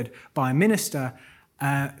offered by a minister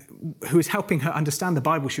who was helping her understand the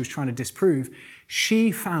Bible she was trying to disprove,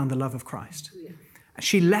 she found the love of Christ. Yeah.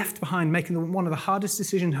 She left behind making one of the hardest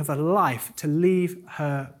decisions of her life to leave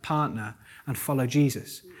her partner and follow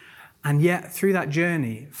Jesus. And yet, through that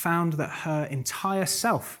journey, found that her entire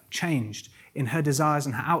self changed in her desires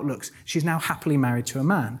and her outlooks. She's now happily married to a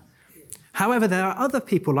man. However, there are other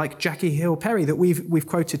people like Jackie Hill Perry that we've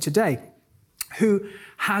quoted today, who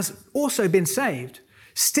has also been saved,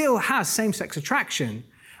 still has same-sex attraction,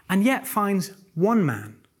 and yet finds one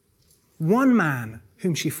man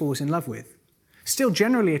whom she falls in love with. Still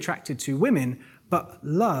generally attracted to women, but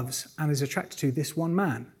loves and is attracted to this one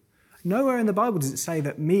man. Nowhere in the Bible does it say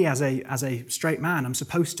that me as a straight man, I'm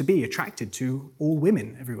supposed to be attracted to all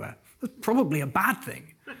women everywhere. That's probably a bad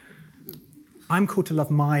thing. I'm called to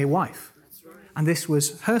love my wife. And this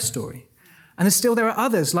was her story. And still there are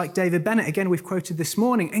others like David Bennett, again we've quoted this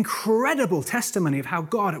morning, incredible testimony of how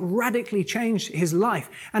God radically changed his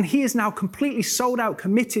life. And he is now completely sold out,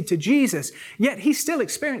 committed to Jesus, yet he still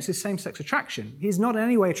experiences same-sex attraction. He's not in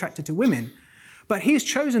any way attracted to women, but he's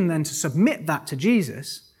chosen then to submit that to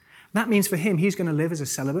Jesus. That means for him, he's going to live as a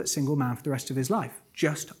celibate single man for the rest of his life,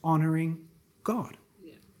 just honoring God.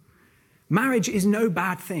 Marriage is no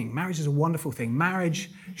bad thing. Marriage is a wonderful thing.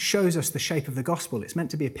 Marriage shows us the shape of the gospel. It's meant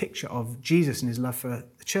to be a picture of Jesus and his love for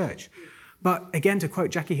the church. But again, to quote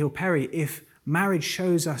Jackie Hill Perry, if marriage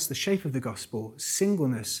shows us the shape of the gospel,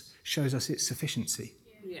 singleness shows us its sufficiency.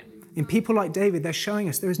 Yeah. In people like David, they're showing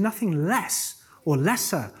us there is nothing less or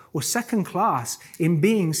lesser or second class in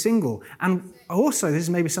being single. And also, this is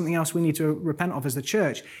maybe something else we need to repent of as the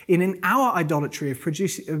church, in our idolatry of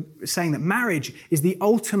saying that marriage is the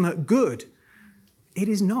ultimate good. It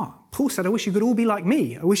is not. Paul said, I wish you could all be like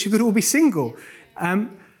me. I wish you could all be single.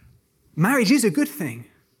 Marriage is a good thing,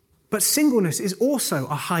 but singleness is also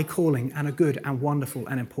a high calling and a good and wonderful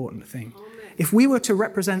and important thing. Amen. If we were to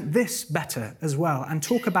represent this better as well and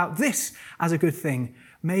talk about this as a good thing,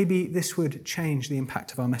 maybe this would change the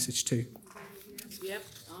impact of our message too. Yep.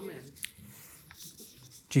 Amen.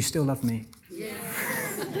 Do you still love me? Yeah.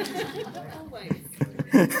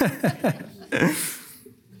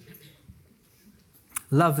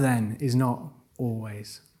 Love then is not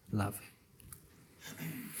always love.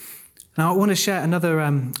 Now I want to share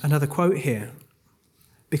another quote here,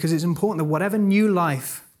 because it's important that whatever new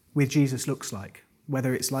life with Jesus looks like,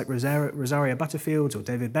 whether it's like Rosaria Butterfield's or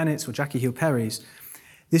David Bennett's or Jackie Hill Perry's,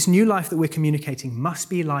 this new life that we're communicating must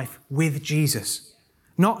be life with Jesus.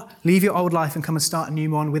 Not leave your old life and come and start a new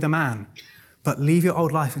one with a man, but leave your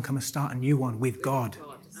old life and come and start a new one with God.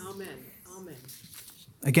 Amen. Amen.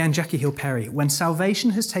 Again, Jackie Hill Perry, when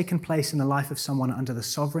salvation has taken place in the life of someone under the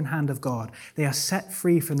sovereign hand of God, they are set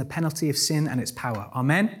free from the penalty of sin and its power.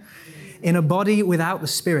 Amen? In a body without the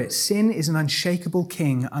Spirit, sin is an unshakable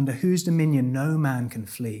king under whose dominion no man can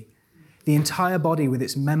flee. The entire body with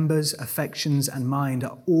its members, affections, and mind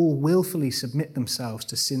are all willfully submit themselves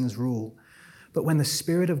to sin's rule. But when the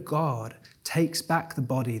Spirit of God takes back the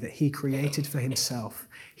body that he created for himself,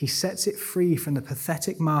 he sets it free from the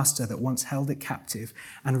pathetic master that once held it captive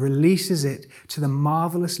and releases it to the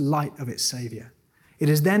marvelous light of its Savior. It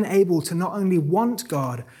is then able to not only want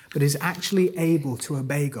God, but is actually able to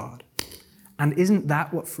obey God. And isn't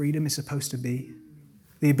that what freedom is supposed to be?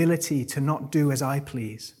 The ability to not do as I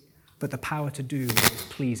please, but the power to do what is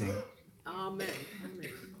pleasing. Amen.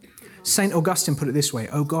 Amen. St. Augustine put it this way,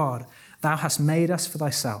 O God, thou hast made us for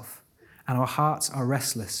thyself, and our hearts are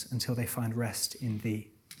restless until they find rest in thee.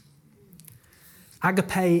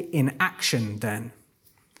 Agape in action, then.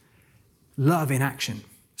 Love in action.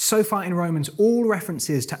 So far in Romans, all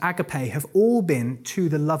references to agape have all been to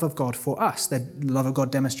the love of God for us. The love of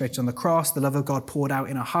God demonstrated on the cross, the love of God poured out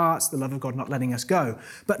in our hearts, the love of God not letting us go.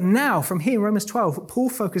 But now, from here in Romans 12, Paul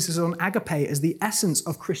focuses on agape as the essence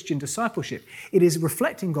of Christian discipleship. It is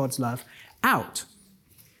reflecting God's love out.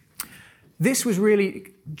 This was really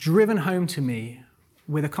driven home to me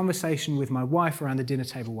with a conversation with my wife around the dinner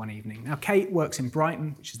table one evening. Now, Kate works in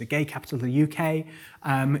Brighton, which is the gay capital of the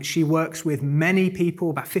UK. She works with many people,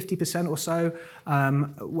 about 50% or so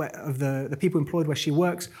of the people employed where she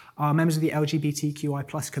works are members of the LGBTQI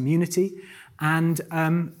plus community. And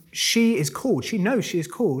she knows she is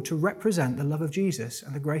called to represent the love of Jesus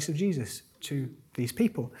and the grace of Jesus to these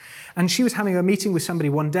people. And she was having a meeting with somebody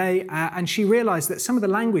one day, and she realized that some of the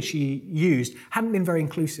language she used hadn't been very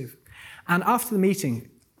inclusive. And after the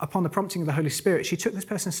meeting, upon the prompting of the Holy Spirit, she took this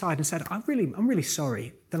person aside and said, I'm really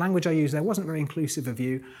sorry. The language I used there wasn't very inclusive of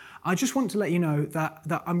you. I just want to let you know that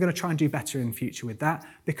I'm going to try and do better in the future with that,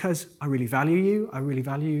 because I really value you. I really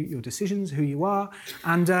value your decisions, who you are.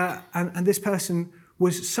 And this person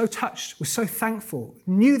was so touched, was so thankful,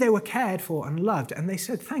 knew they were cared for and loved. And they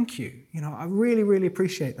said, thank you. I really, really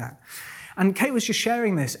appreciate that. And Kate was just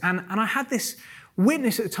sharing this. And I had this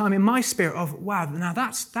witness at the time in my spirit of, wow, now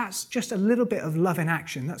that's just a little bit of love in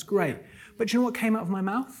action. That's great. But do you know what came out of my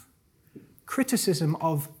mouth? Criticism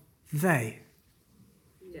of they.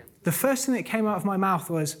 Yeah. The first thing that came out of my mouth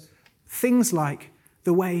was things like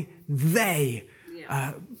the way they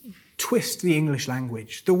twist the English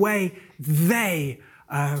language, the way they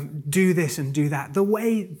do this and do that, the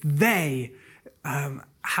way they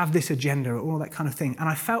have this agenda, all that kind of thing. And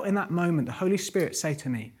I felt in that moment the Holy Spirit say to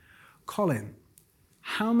me, Colin,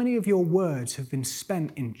 how many of your words have been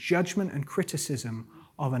spent in judgment and criticism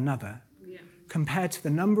of another compared to the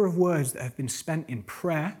number of words that have been spent in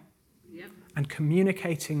prayer and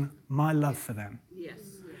communicating my love for them? Yes.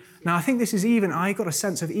 Now, I think this is I got a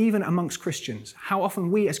sense of even amongst Christians, how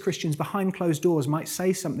often we as Christians behind closed doors might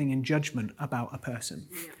say something in judgment about a person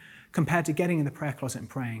compared to getting in the prayer closet and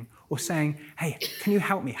praying or saying, hey, can you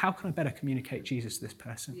help me? How can I better communicate Jesus to this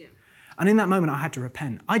person? Yeah. And in that moment, I had to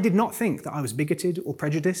repent. I did not think that I was bigoted or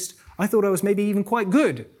prejudiced. I thought I was maybe even quite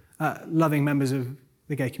good at loving members of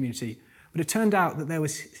the gay community. But it turned out that there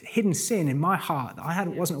was hidden sin in my heart that I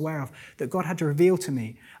wasn't aware of, that God had to reveal to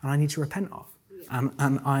me, and I need to repent of.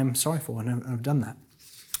 And I'm sorry for, and I've done that.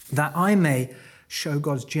 That I may show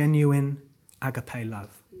God's genuine agape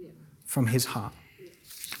love from his heart.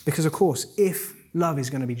 Because, of course, if love is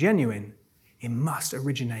going to be genuine, it must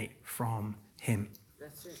originate from him.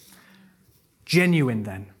 That's it. Genuine,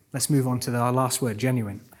 then. Let's move on to our last word,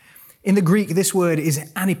 genuine. In the Greek, this word is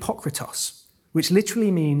anhypokritos, which literally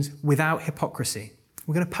means without hypocrisy.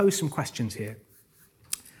 We're going to pose some questions here.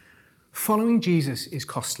 Following Jesus is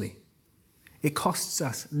costly. It costs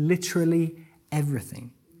us literally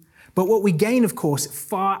everything. But what we gain, of course,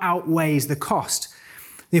 far outweighs the cost.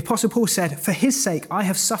 The Apostle Paul said, for his sake, I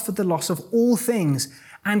have suffered the loss of all things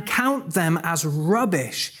and count them as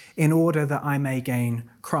rubbish in order that I may gain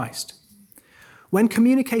Christ. When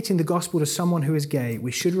communicating the gospel to someone who is gay,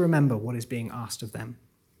 we should remember what is being asked of them.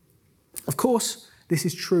 Of course, this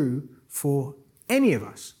is true for any of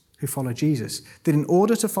us who follow Jesus, that in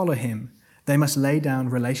order to follow him, they must lay down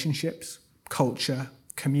relationships, culture,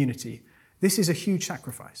 community. This is a huge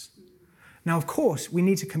sacrifice. Now, of course, we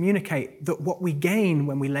need to communicate that what we gain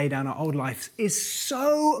when we lay down our old lives is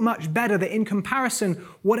so much better that in comparison,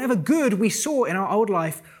 whatever good we saw in our old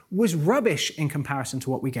life was rubbish in comparison to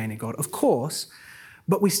what we gain in God. Of course,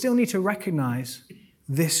 but we still need to recognize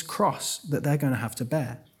this cross that they're going to have to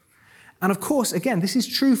bear. And of course, again, this is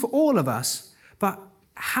true for all of us, but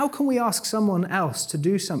how can we ask someone else to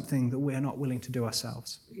do something that we're not willing to do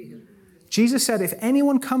ourselves? Jesus said, if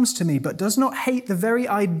anyone comes to me but does not hate the very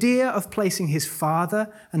idea of placing his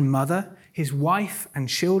father and mother, his wife and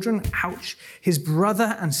children, ouch, his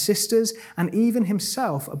brother and sisters, and even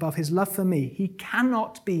himself above his love for me, he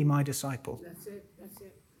cannot be my disciple. That's it. That's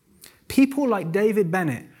it. People like David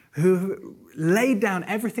Bennett, who laid down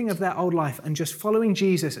everything of their old life and just following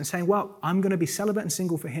Jesus and saying, well, I'm going to be celibate and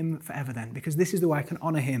single for him forever then, because this is the way I can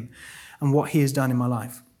honor him and what he has done in my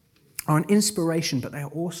life, are an inspiration, but they are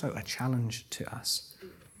also a challenge to us.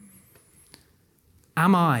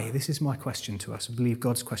 This is my question to us, I believe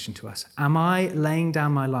God's question to us, am I laying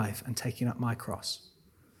down my life and taking up my cross?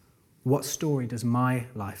 What story does my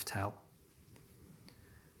life tell?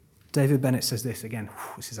 David Bennett says this again,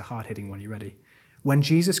 this is a hard-hitting one, you ready? When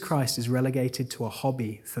Jesus Christ is relegated to a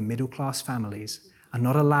hobby for middle-class families and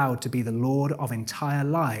not allowed to be the Lord of entire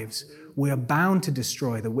lives, we are bound to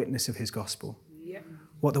destroy the witness of his gospel.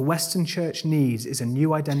 What the Western church needs is a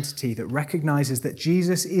new identity that recognizes that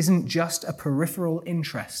Jesus isn't just a peripheral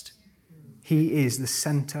interest. He is the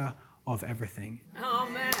center of everything.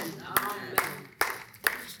 Amen. Amen.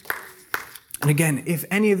 And again, if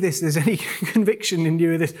any of this, there's any conviction in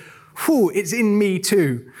you of this, it's in me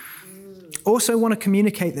too. Also want to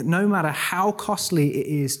communicate that no matter how costly it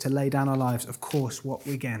is to lay down our lives, of course, what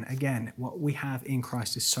we what we have in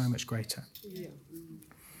Christ is so much greater. Yeah.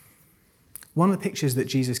 One of the pictures that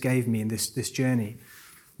Jesus gave me in this journey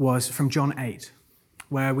was from John 8,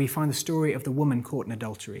 where we find the story of the woman caught in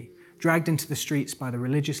adultery, dragged into the streets by the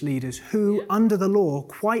religious leaders who, under the law,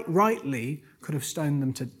 quite rightly could have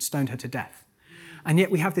stoned her to death. And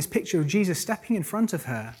yet we have this picture of Jesus stepping in front of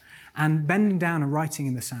her and bending down and writing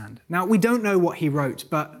in the sand. Now, we don't know what he wrote,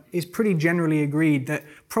 but it's pretty generally agreed that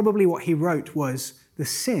probably what he wrote was the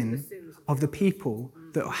sin of the people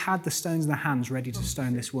that had the stones in their hands ready to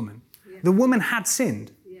stone this woman. The woman had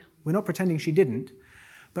sinned. We're not pretending she didn't.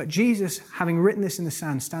 But Jesus, having written this in the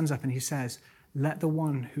sand, stands up and he says, let the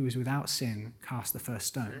one who is without sin cast the first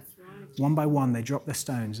stone. Right. One by one, they drop their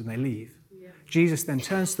stones and they leave. Yeah. Jesus then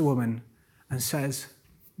turns to the woman and says,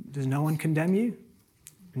 does no one condemn you?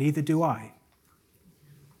 Neither do I.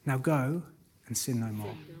 Now go and sin no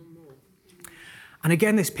more. And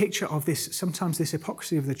again, this picture of this, sometimes this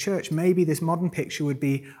hypocrisy of the church, maybe this modern picture would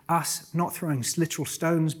be us not throwing literal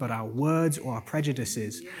stones, but our words or our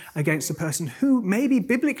prejudices against the person who maybe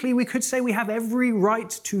biblically we could say we have every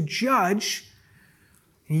right to judge,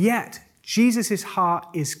 yet Jesus' heart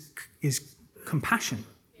is compassion.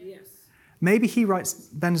 Yes. Maybe he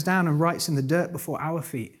bends down and writes in the dirt before our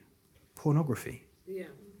feet, pornography. Yeah.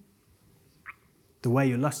 The way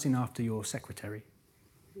you're lusting after your secretary.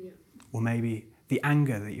 Yeah. Or maybe the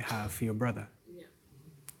anger that you have for your brother. Yeah.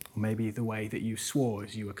 Or maybe the way that you swore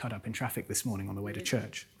as you were cut up in traffic this morning on the way to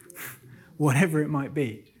church. Whatever it might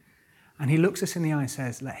be. And he looks us in the eye and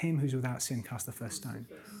says, let him who's without sin cast the first stone.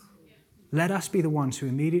 Let us be the ones who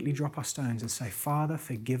immediately drop our stones and say, Father,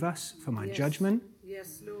 forgive us for my judgment.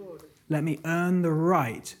 Yes, Lord. Let me earn the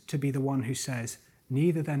right to be the one who says,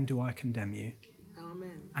 neither then do I condemn you.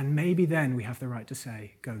 Amen. And maybe then we have the right to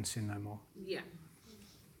say, go and sin no more. Yeah.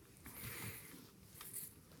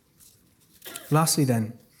 Lastly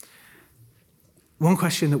then, one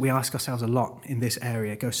question that we ask ourselves a lot in this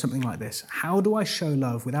area goes something like this. How do I show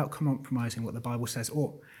love without compromising what the Bible says?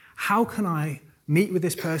 Or how can I meet with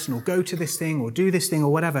this person or go to this thing or do this thing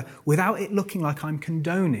or whatever without it looking like I'm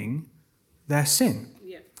condoning their sin?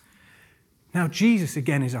 Yeah. Now, Jesus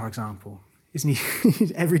again is our example, isn't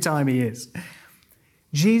he? Every time he is.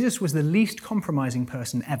 Jesus was the least compromising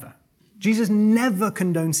person ever. Jesus never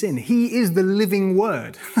condoned sin. He is the living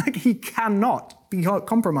word. He cannot be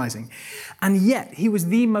compromising. And yet, he was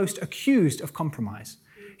the most accused of compromise.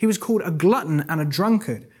 He was called a glutton and a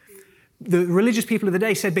drunkard. The religious people of the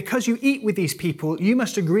day said, because you eat with these people, you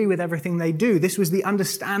must agree with everything they do. This was the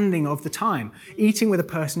understanding of the time. Eating with a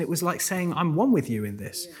person, it was like saying, I'm one with you in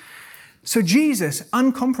this. So Jesus,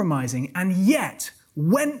 uncompromising, and yet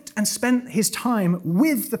went and spent his time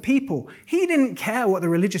with the people. He didn't care what the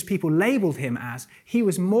religious people labeled him as. He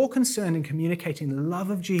was more concerned in communicating the love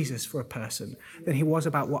of Jesus for a person than he was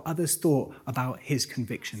about what others thought about his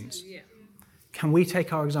convictions. Can we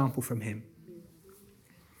take our example from him?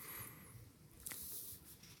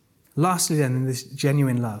 Lastly then, in this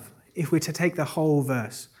genuine love, if we're to take the whole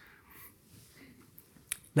verse,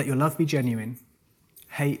 Let your love be genuine.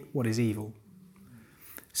 Hate what is evil.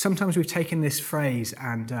 Sometimes we've taken this phrase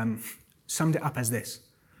and summed it up as this.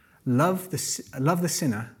 Love the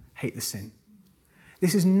sinner, hate the sin.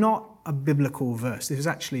 This is not a biblical verse. This is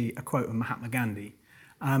actually a quote of Mahatma Gandhi.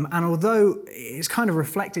 And although it's kind of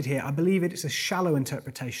reflected here, I believe it's a shallow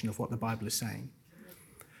interpretation of what the Bible is saying.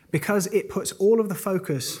 Because it puts all of the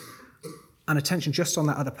focus and attention just on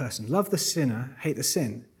that other person. Love the sinner, hate the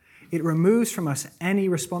sin. It removes from us any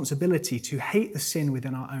responsibility to hate the sin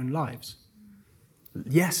within our own lives.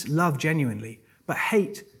 Yes, love genuinely, but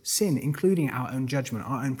hate sin, including our own judgment,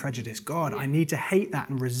 our own prejudice. God, I need to hate that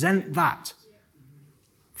and resent that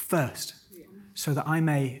first so that I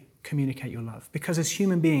may communicate your love. Because as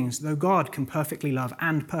human beings, though God can perfectly love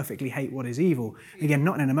and perfectly hate what is evil, again,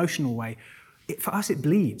 not in an emotional way, for us it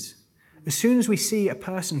bleeds. As soon as we see a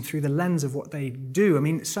person through the lens of what they do, I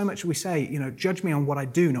mean, so much we say, judge me on what I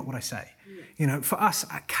do, not what I say. For us,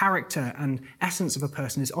 a character and essence of a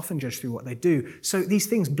person is often judged through what they do. So these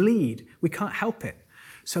things bleed. We can't help it.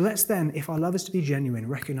 So let's then, if our love is to be genuine,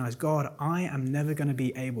 recognize, God, I am never going to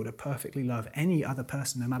be able to perfectly love any other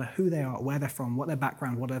person, no matter who they are, where they're from, what their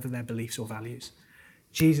background, whatever their beliefs or values.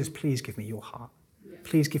 Jesus, please give me your heart.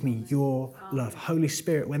 Please give me your love. Holy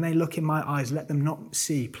Spirit, when they look in my eyes, let them not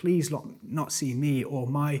see, please not see me or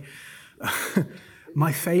my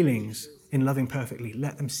failings in loving perfectly.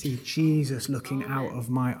 Let them see Jesus looking out of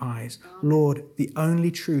my eyes. Lord, the only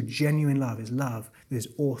true, genuine love that is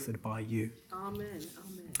authored by you. Amen.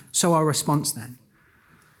 So our response then,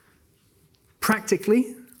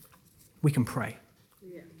 practically, we can pray.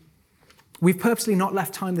 We've purposely not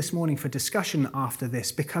left time this morning for discussion after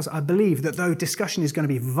this because I believe that though discussion is going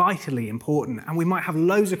to be vitally important and we might have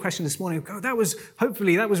loads of questions this morning, that was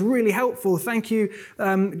really helpful. Thank you,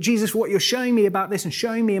 Jesus, for what you're showing me about this and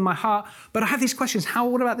showing me in my heart. But I have these questions.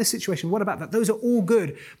 What about this situation? What about that? Those are all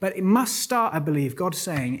good. But it must start, I believe, God's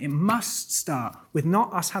saying, it must start with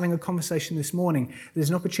not us having a conversation this morning. There's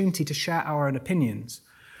an opportunity to share our own opinions.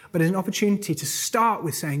 But there's an opportunity to start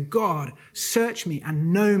with saying, God, search me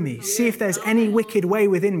and know me. See if there's any wicked way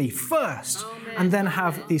within me first, and then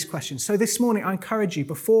have these questions. So this morning, I encourage you,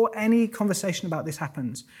 before any conversation about this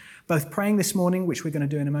happens, both praying this morning, which we're going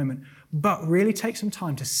to do in a moment, but really take some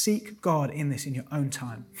time to seek God in this in your own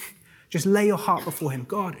time. Just lay your heart before him.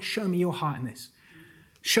 God, show me your heart in this.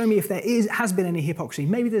 Show me if there has been any hypocrisy.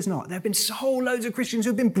 Maybe there's not. There have been whole loads of Christians who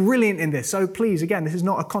have been brilliant in this. So please, again, this is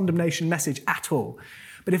not a condemnation message at all.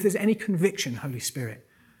 But if there's any conviction, Holy Spirit,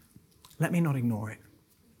 let me not ignore it.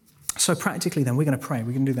 So practically then, we're going to pray.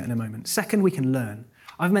 We're going to do that in a moment. Second, we can learn.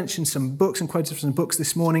 I've mentioned some books and quoted from some books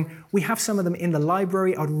this morning. We have some of them in the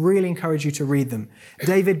library. I'd really encourage you to read them.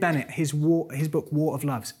 David Bennett, his book, War of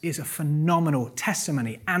Loves, is a phenomenal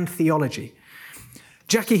testimony and theology.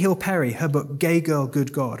 Jackie Hill Perry, her book, Gay Girl,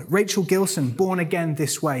 Good God. Rachel Gilson, Born Again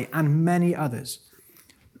This Way, and many others.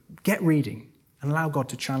 Get reading and allow God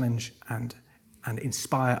to challenge and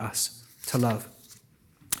inspire us to love.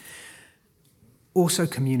 Also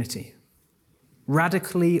community.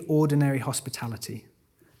 Radically ordinary hospitality.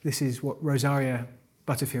 This is what Rosaria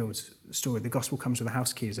Butterfield's story, The Gospel Comes with a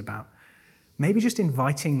House Key, is about. Maybe just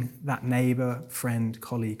inviting that neighbor, friend,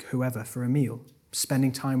 colleague, whoever, for a meal,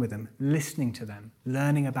 spending time with them, listening to them,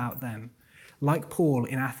 learning about them. Like Paul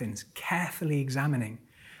in Athens, carefully examining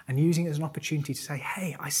and using it as an opportunity to say,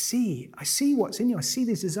 hey, I see what's in you. I see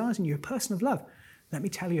these desires in you, a person of love. Let me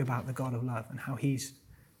tell you about the God of love and how he's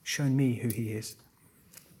shown me who he is.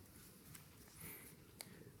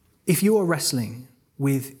 If you are wrestling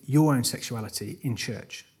with your own sexuality in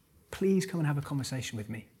church, please come and have a conversation with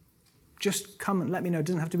me. Just come and let me know. It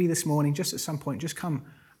doesn't have to be this morning, just at some point. Just come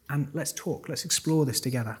and let's talk. Let's explore this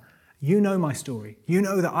together. You know my story. You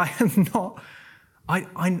know that I am not...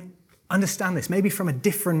 I understand this, maybe from a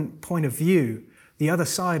different point of view, the other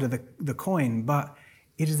side of the coin, but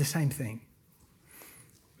it is the same thing.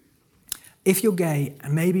 If you're gay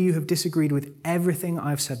and maybe you have disagreed with everything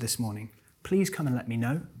I've said this morning, please come and let me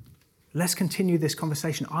know. Let's continue this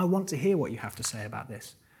conversation. I want to hear what you have to say about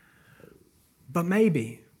this. But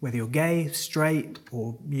maybe, whether you're gay, straight,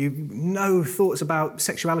 or you've no thoughts about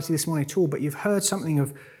sexuality this morning at all, but you've heard something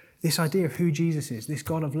of this idea of who Jesus is, this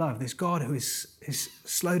God of love, this God who is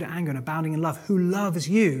slow to anger and abounding in love, who loves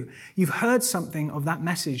you. You've heard something of that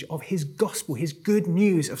message, of his gospel, his good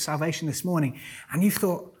news of salvation this morning, and you've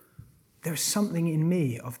thought, there is something in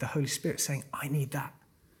me of the Holy Spirit saying, I need that.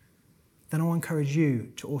 Then I'll encourage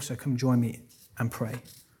you to also come join me and pray.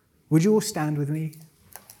 Would you all stand with me?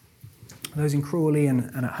 Those in Crawley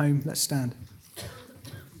and at home, let's stand.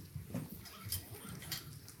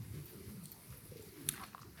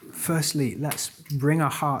 Firstly, let's bring our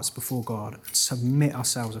hearts before God and submit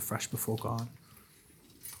ourselves afresh before God.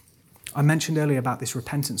 I mentioned earlier about this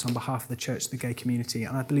repentance on behalf of the church, the gay community,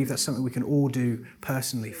 and I believe that's something we can all do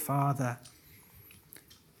personally. Father,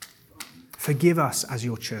 forgive us as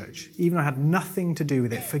your church. Even though I had nothing to do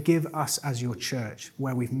with it, forgive us as your church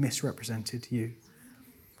where we've misrepresented you.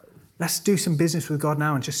 Let's do some business with God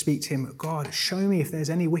now and just speak to him. God, show me if there's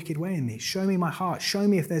any wicked way in me. Show me my heart. Show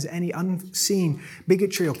me if there's any unseen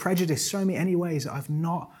bigotry or prejudice. Show me any ways that I've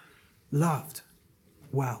not loved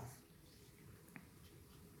well.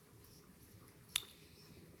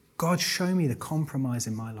 God, show me the compromise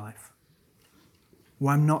in my life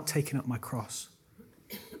where I'm not taking up my cross,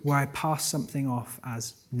 where I pass something off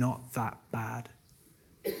as not that bad.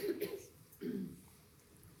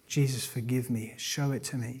 Jesus, forgive me. Show it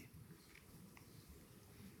to me.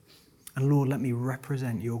 And Lord, let me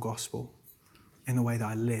represent your gospel in the way that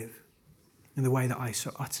I live, in the way that I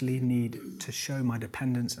so utterly need to show my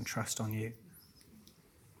dependence and trust on you.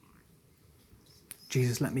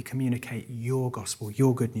 Jesus, let me communicate your gospel,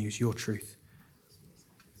 your good news, your truth.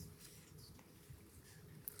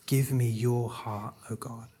 Give me your heart, O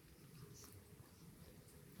God.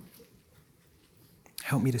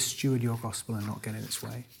 Help me to steward your gospel and not get in its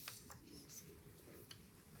way.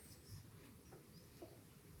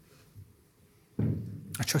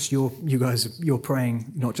 I trust you guys, you're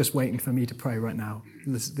praying, not just waiting for me to pray right now.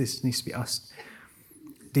 This needs to be us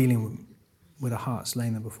dealing with our hearts,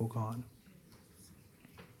 laying them before God.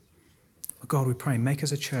 God, we pray, make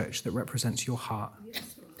us a church that represents your heart,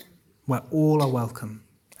 where all are welcome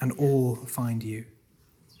and all find you.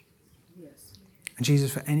 And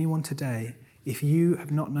Jesus, for anyone today, if you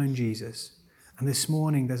have not known Jesus, and this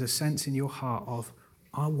morning there's a sense in your heart of,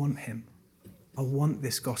 I want him. I want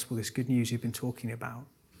this gospel, this good news you've been talking about.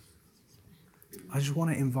 I just want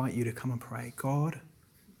to invite you to come and pray. God,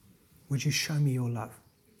 would you show me your love?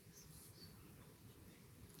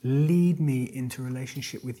 Lead me into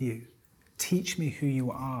relationship with you. Teach me who you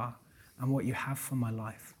are and what you have for my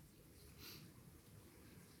life.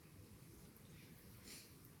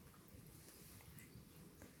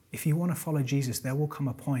 If you want to follow Jesus, there will come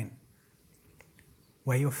a point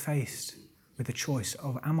where you're faced with the choice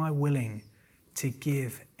of, am I willing to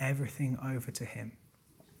give everything over to him?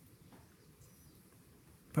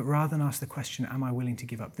 But rather than ask the question, am I willing to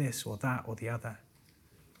give up this or that or the other?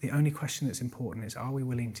 The only question that's important is, are we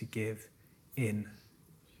willing to give in?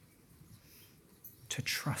 To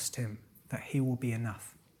trust him that he will be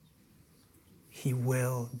enough. He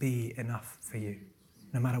will be enough for you.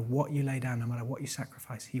 No matter what you lay down, no matter what you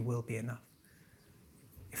sacrifice, he will be enough.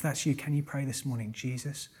 If that's you, can you pray this morning,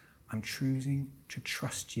 Jesus, I'm choosing to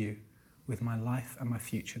trust you with my life and my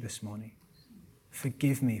future this morning.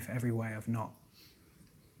 Forgive me for every way I've not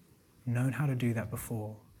known how to do that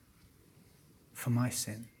before, for my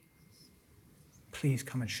sin. Please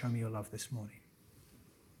come and show me your love this morning.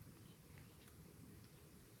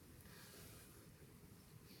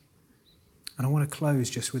 And I want to close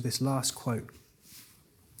just with this last quote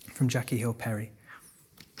from Jackie Hill Perry.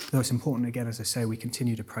 Though it's important, again, as I say, we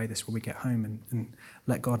continue to pray this when we get home and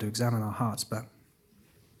let God examine our hearts, but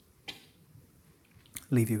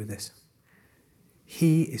leave you with this.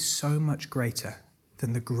 He is so much greater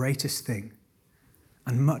than the greatest thing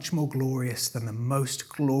and much more glorious than the most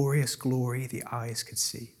glorious glory the eyes could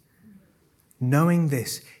see. Knowing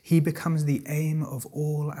this, he becomes the aim of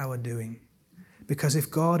all our doing. Because if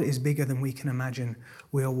God is bigger than we can imagine,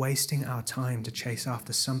 we are wasting our time to chase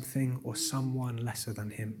after something or someone lesser than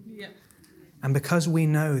him. Yeah. And because we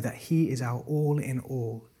know that he is our all in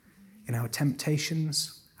our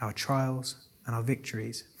temptations, our trials, and our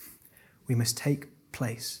victories, we must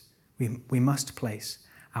place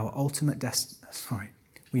our ultimate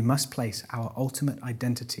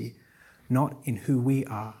identity not in who we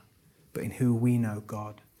are, but in who we know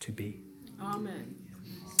God to be. Amen.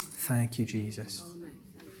 Thank you, Jesus.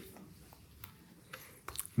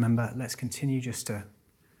 Remember, let's continue just to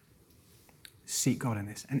seek God in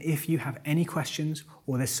this. And if you have any questions,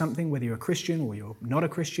 or there's something, whether you're a Christian or you're not a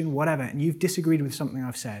Christian, whatever, and you've disagreed with something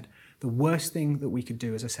I've said, the worst thing that we could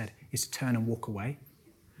do, as I said, is to turn and walk away.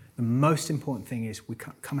 The most important thing is we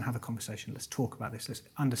come and have a conversation. Let's talk about this. Let's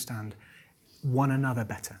understand one another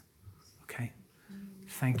better. Okay?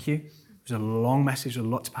 Thank you. It was a long message, a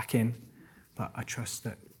lot to pack in, but I trust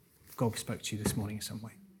that God spoke to you this morning in some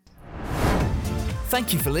way.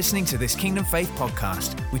 Thank you for listening to this Kingdom Faith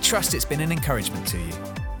podcast. We trust it's been an encouragement to you.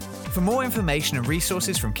 For more information and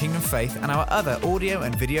resources from Kingdom Faith and our other audio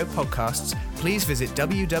and video podcasts, please visit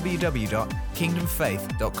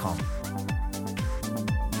www.kingdomfaith.com.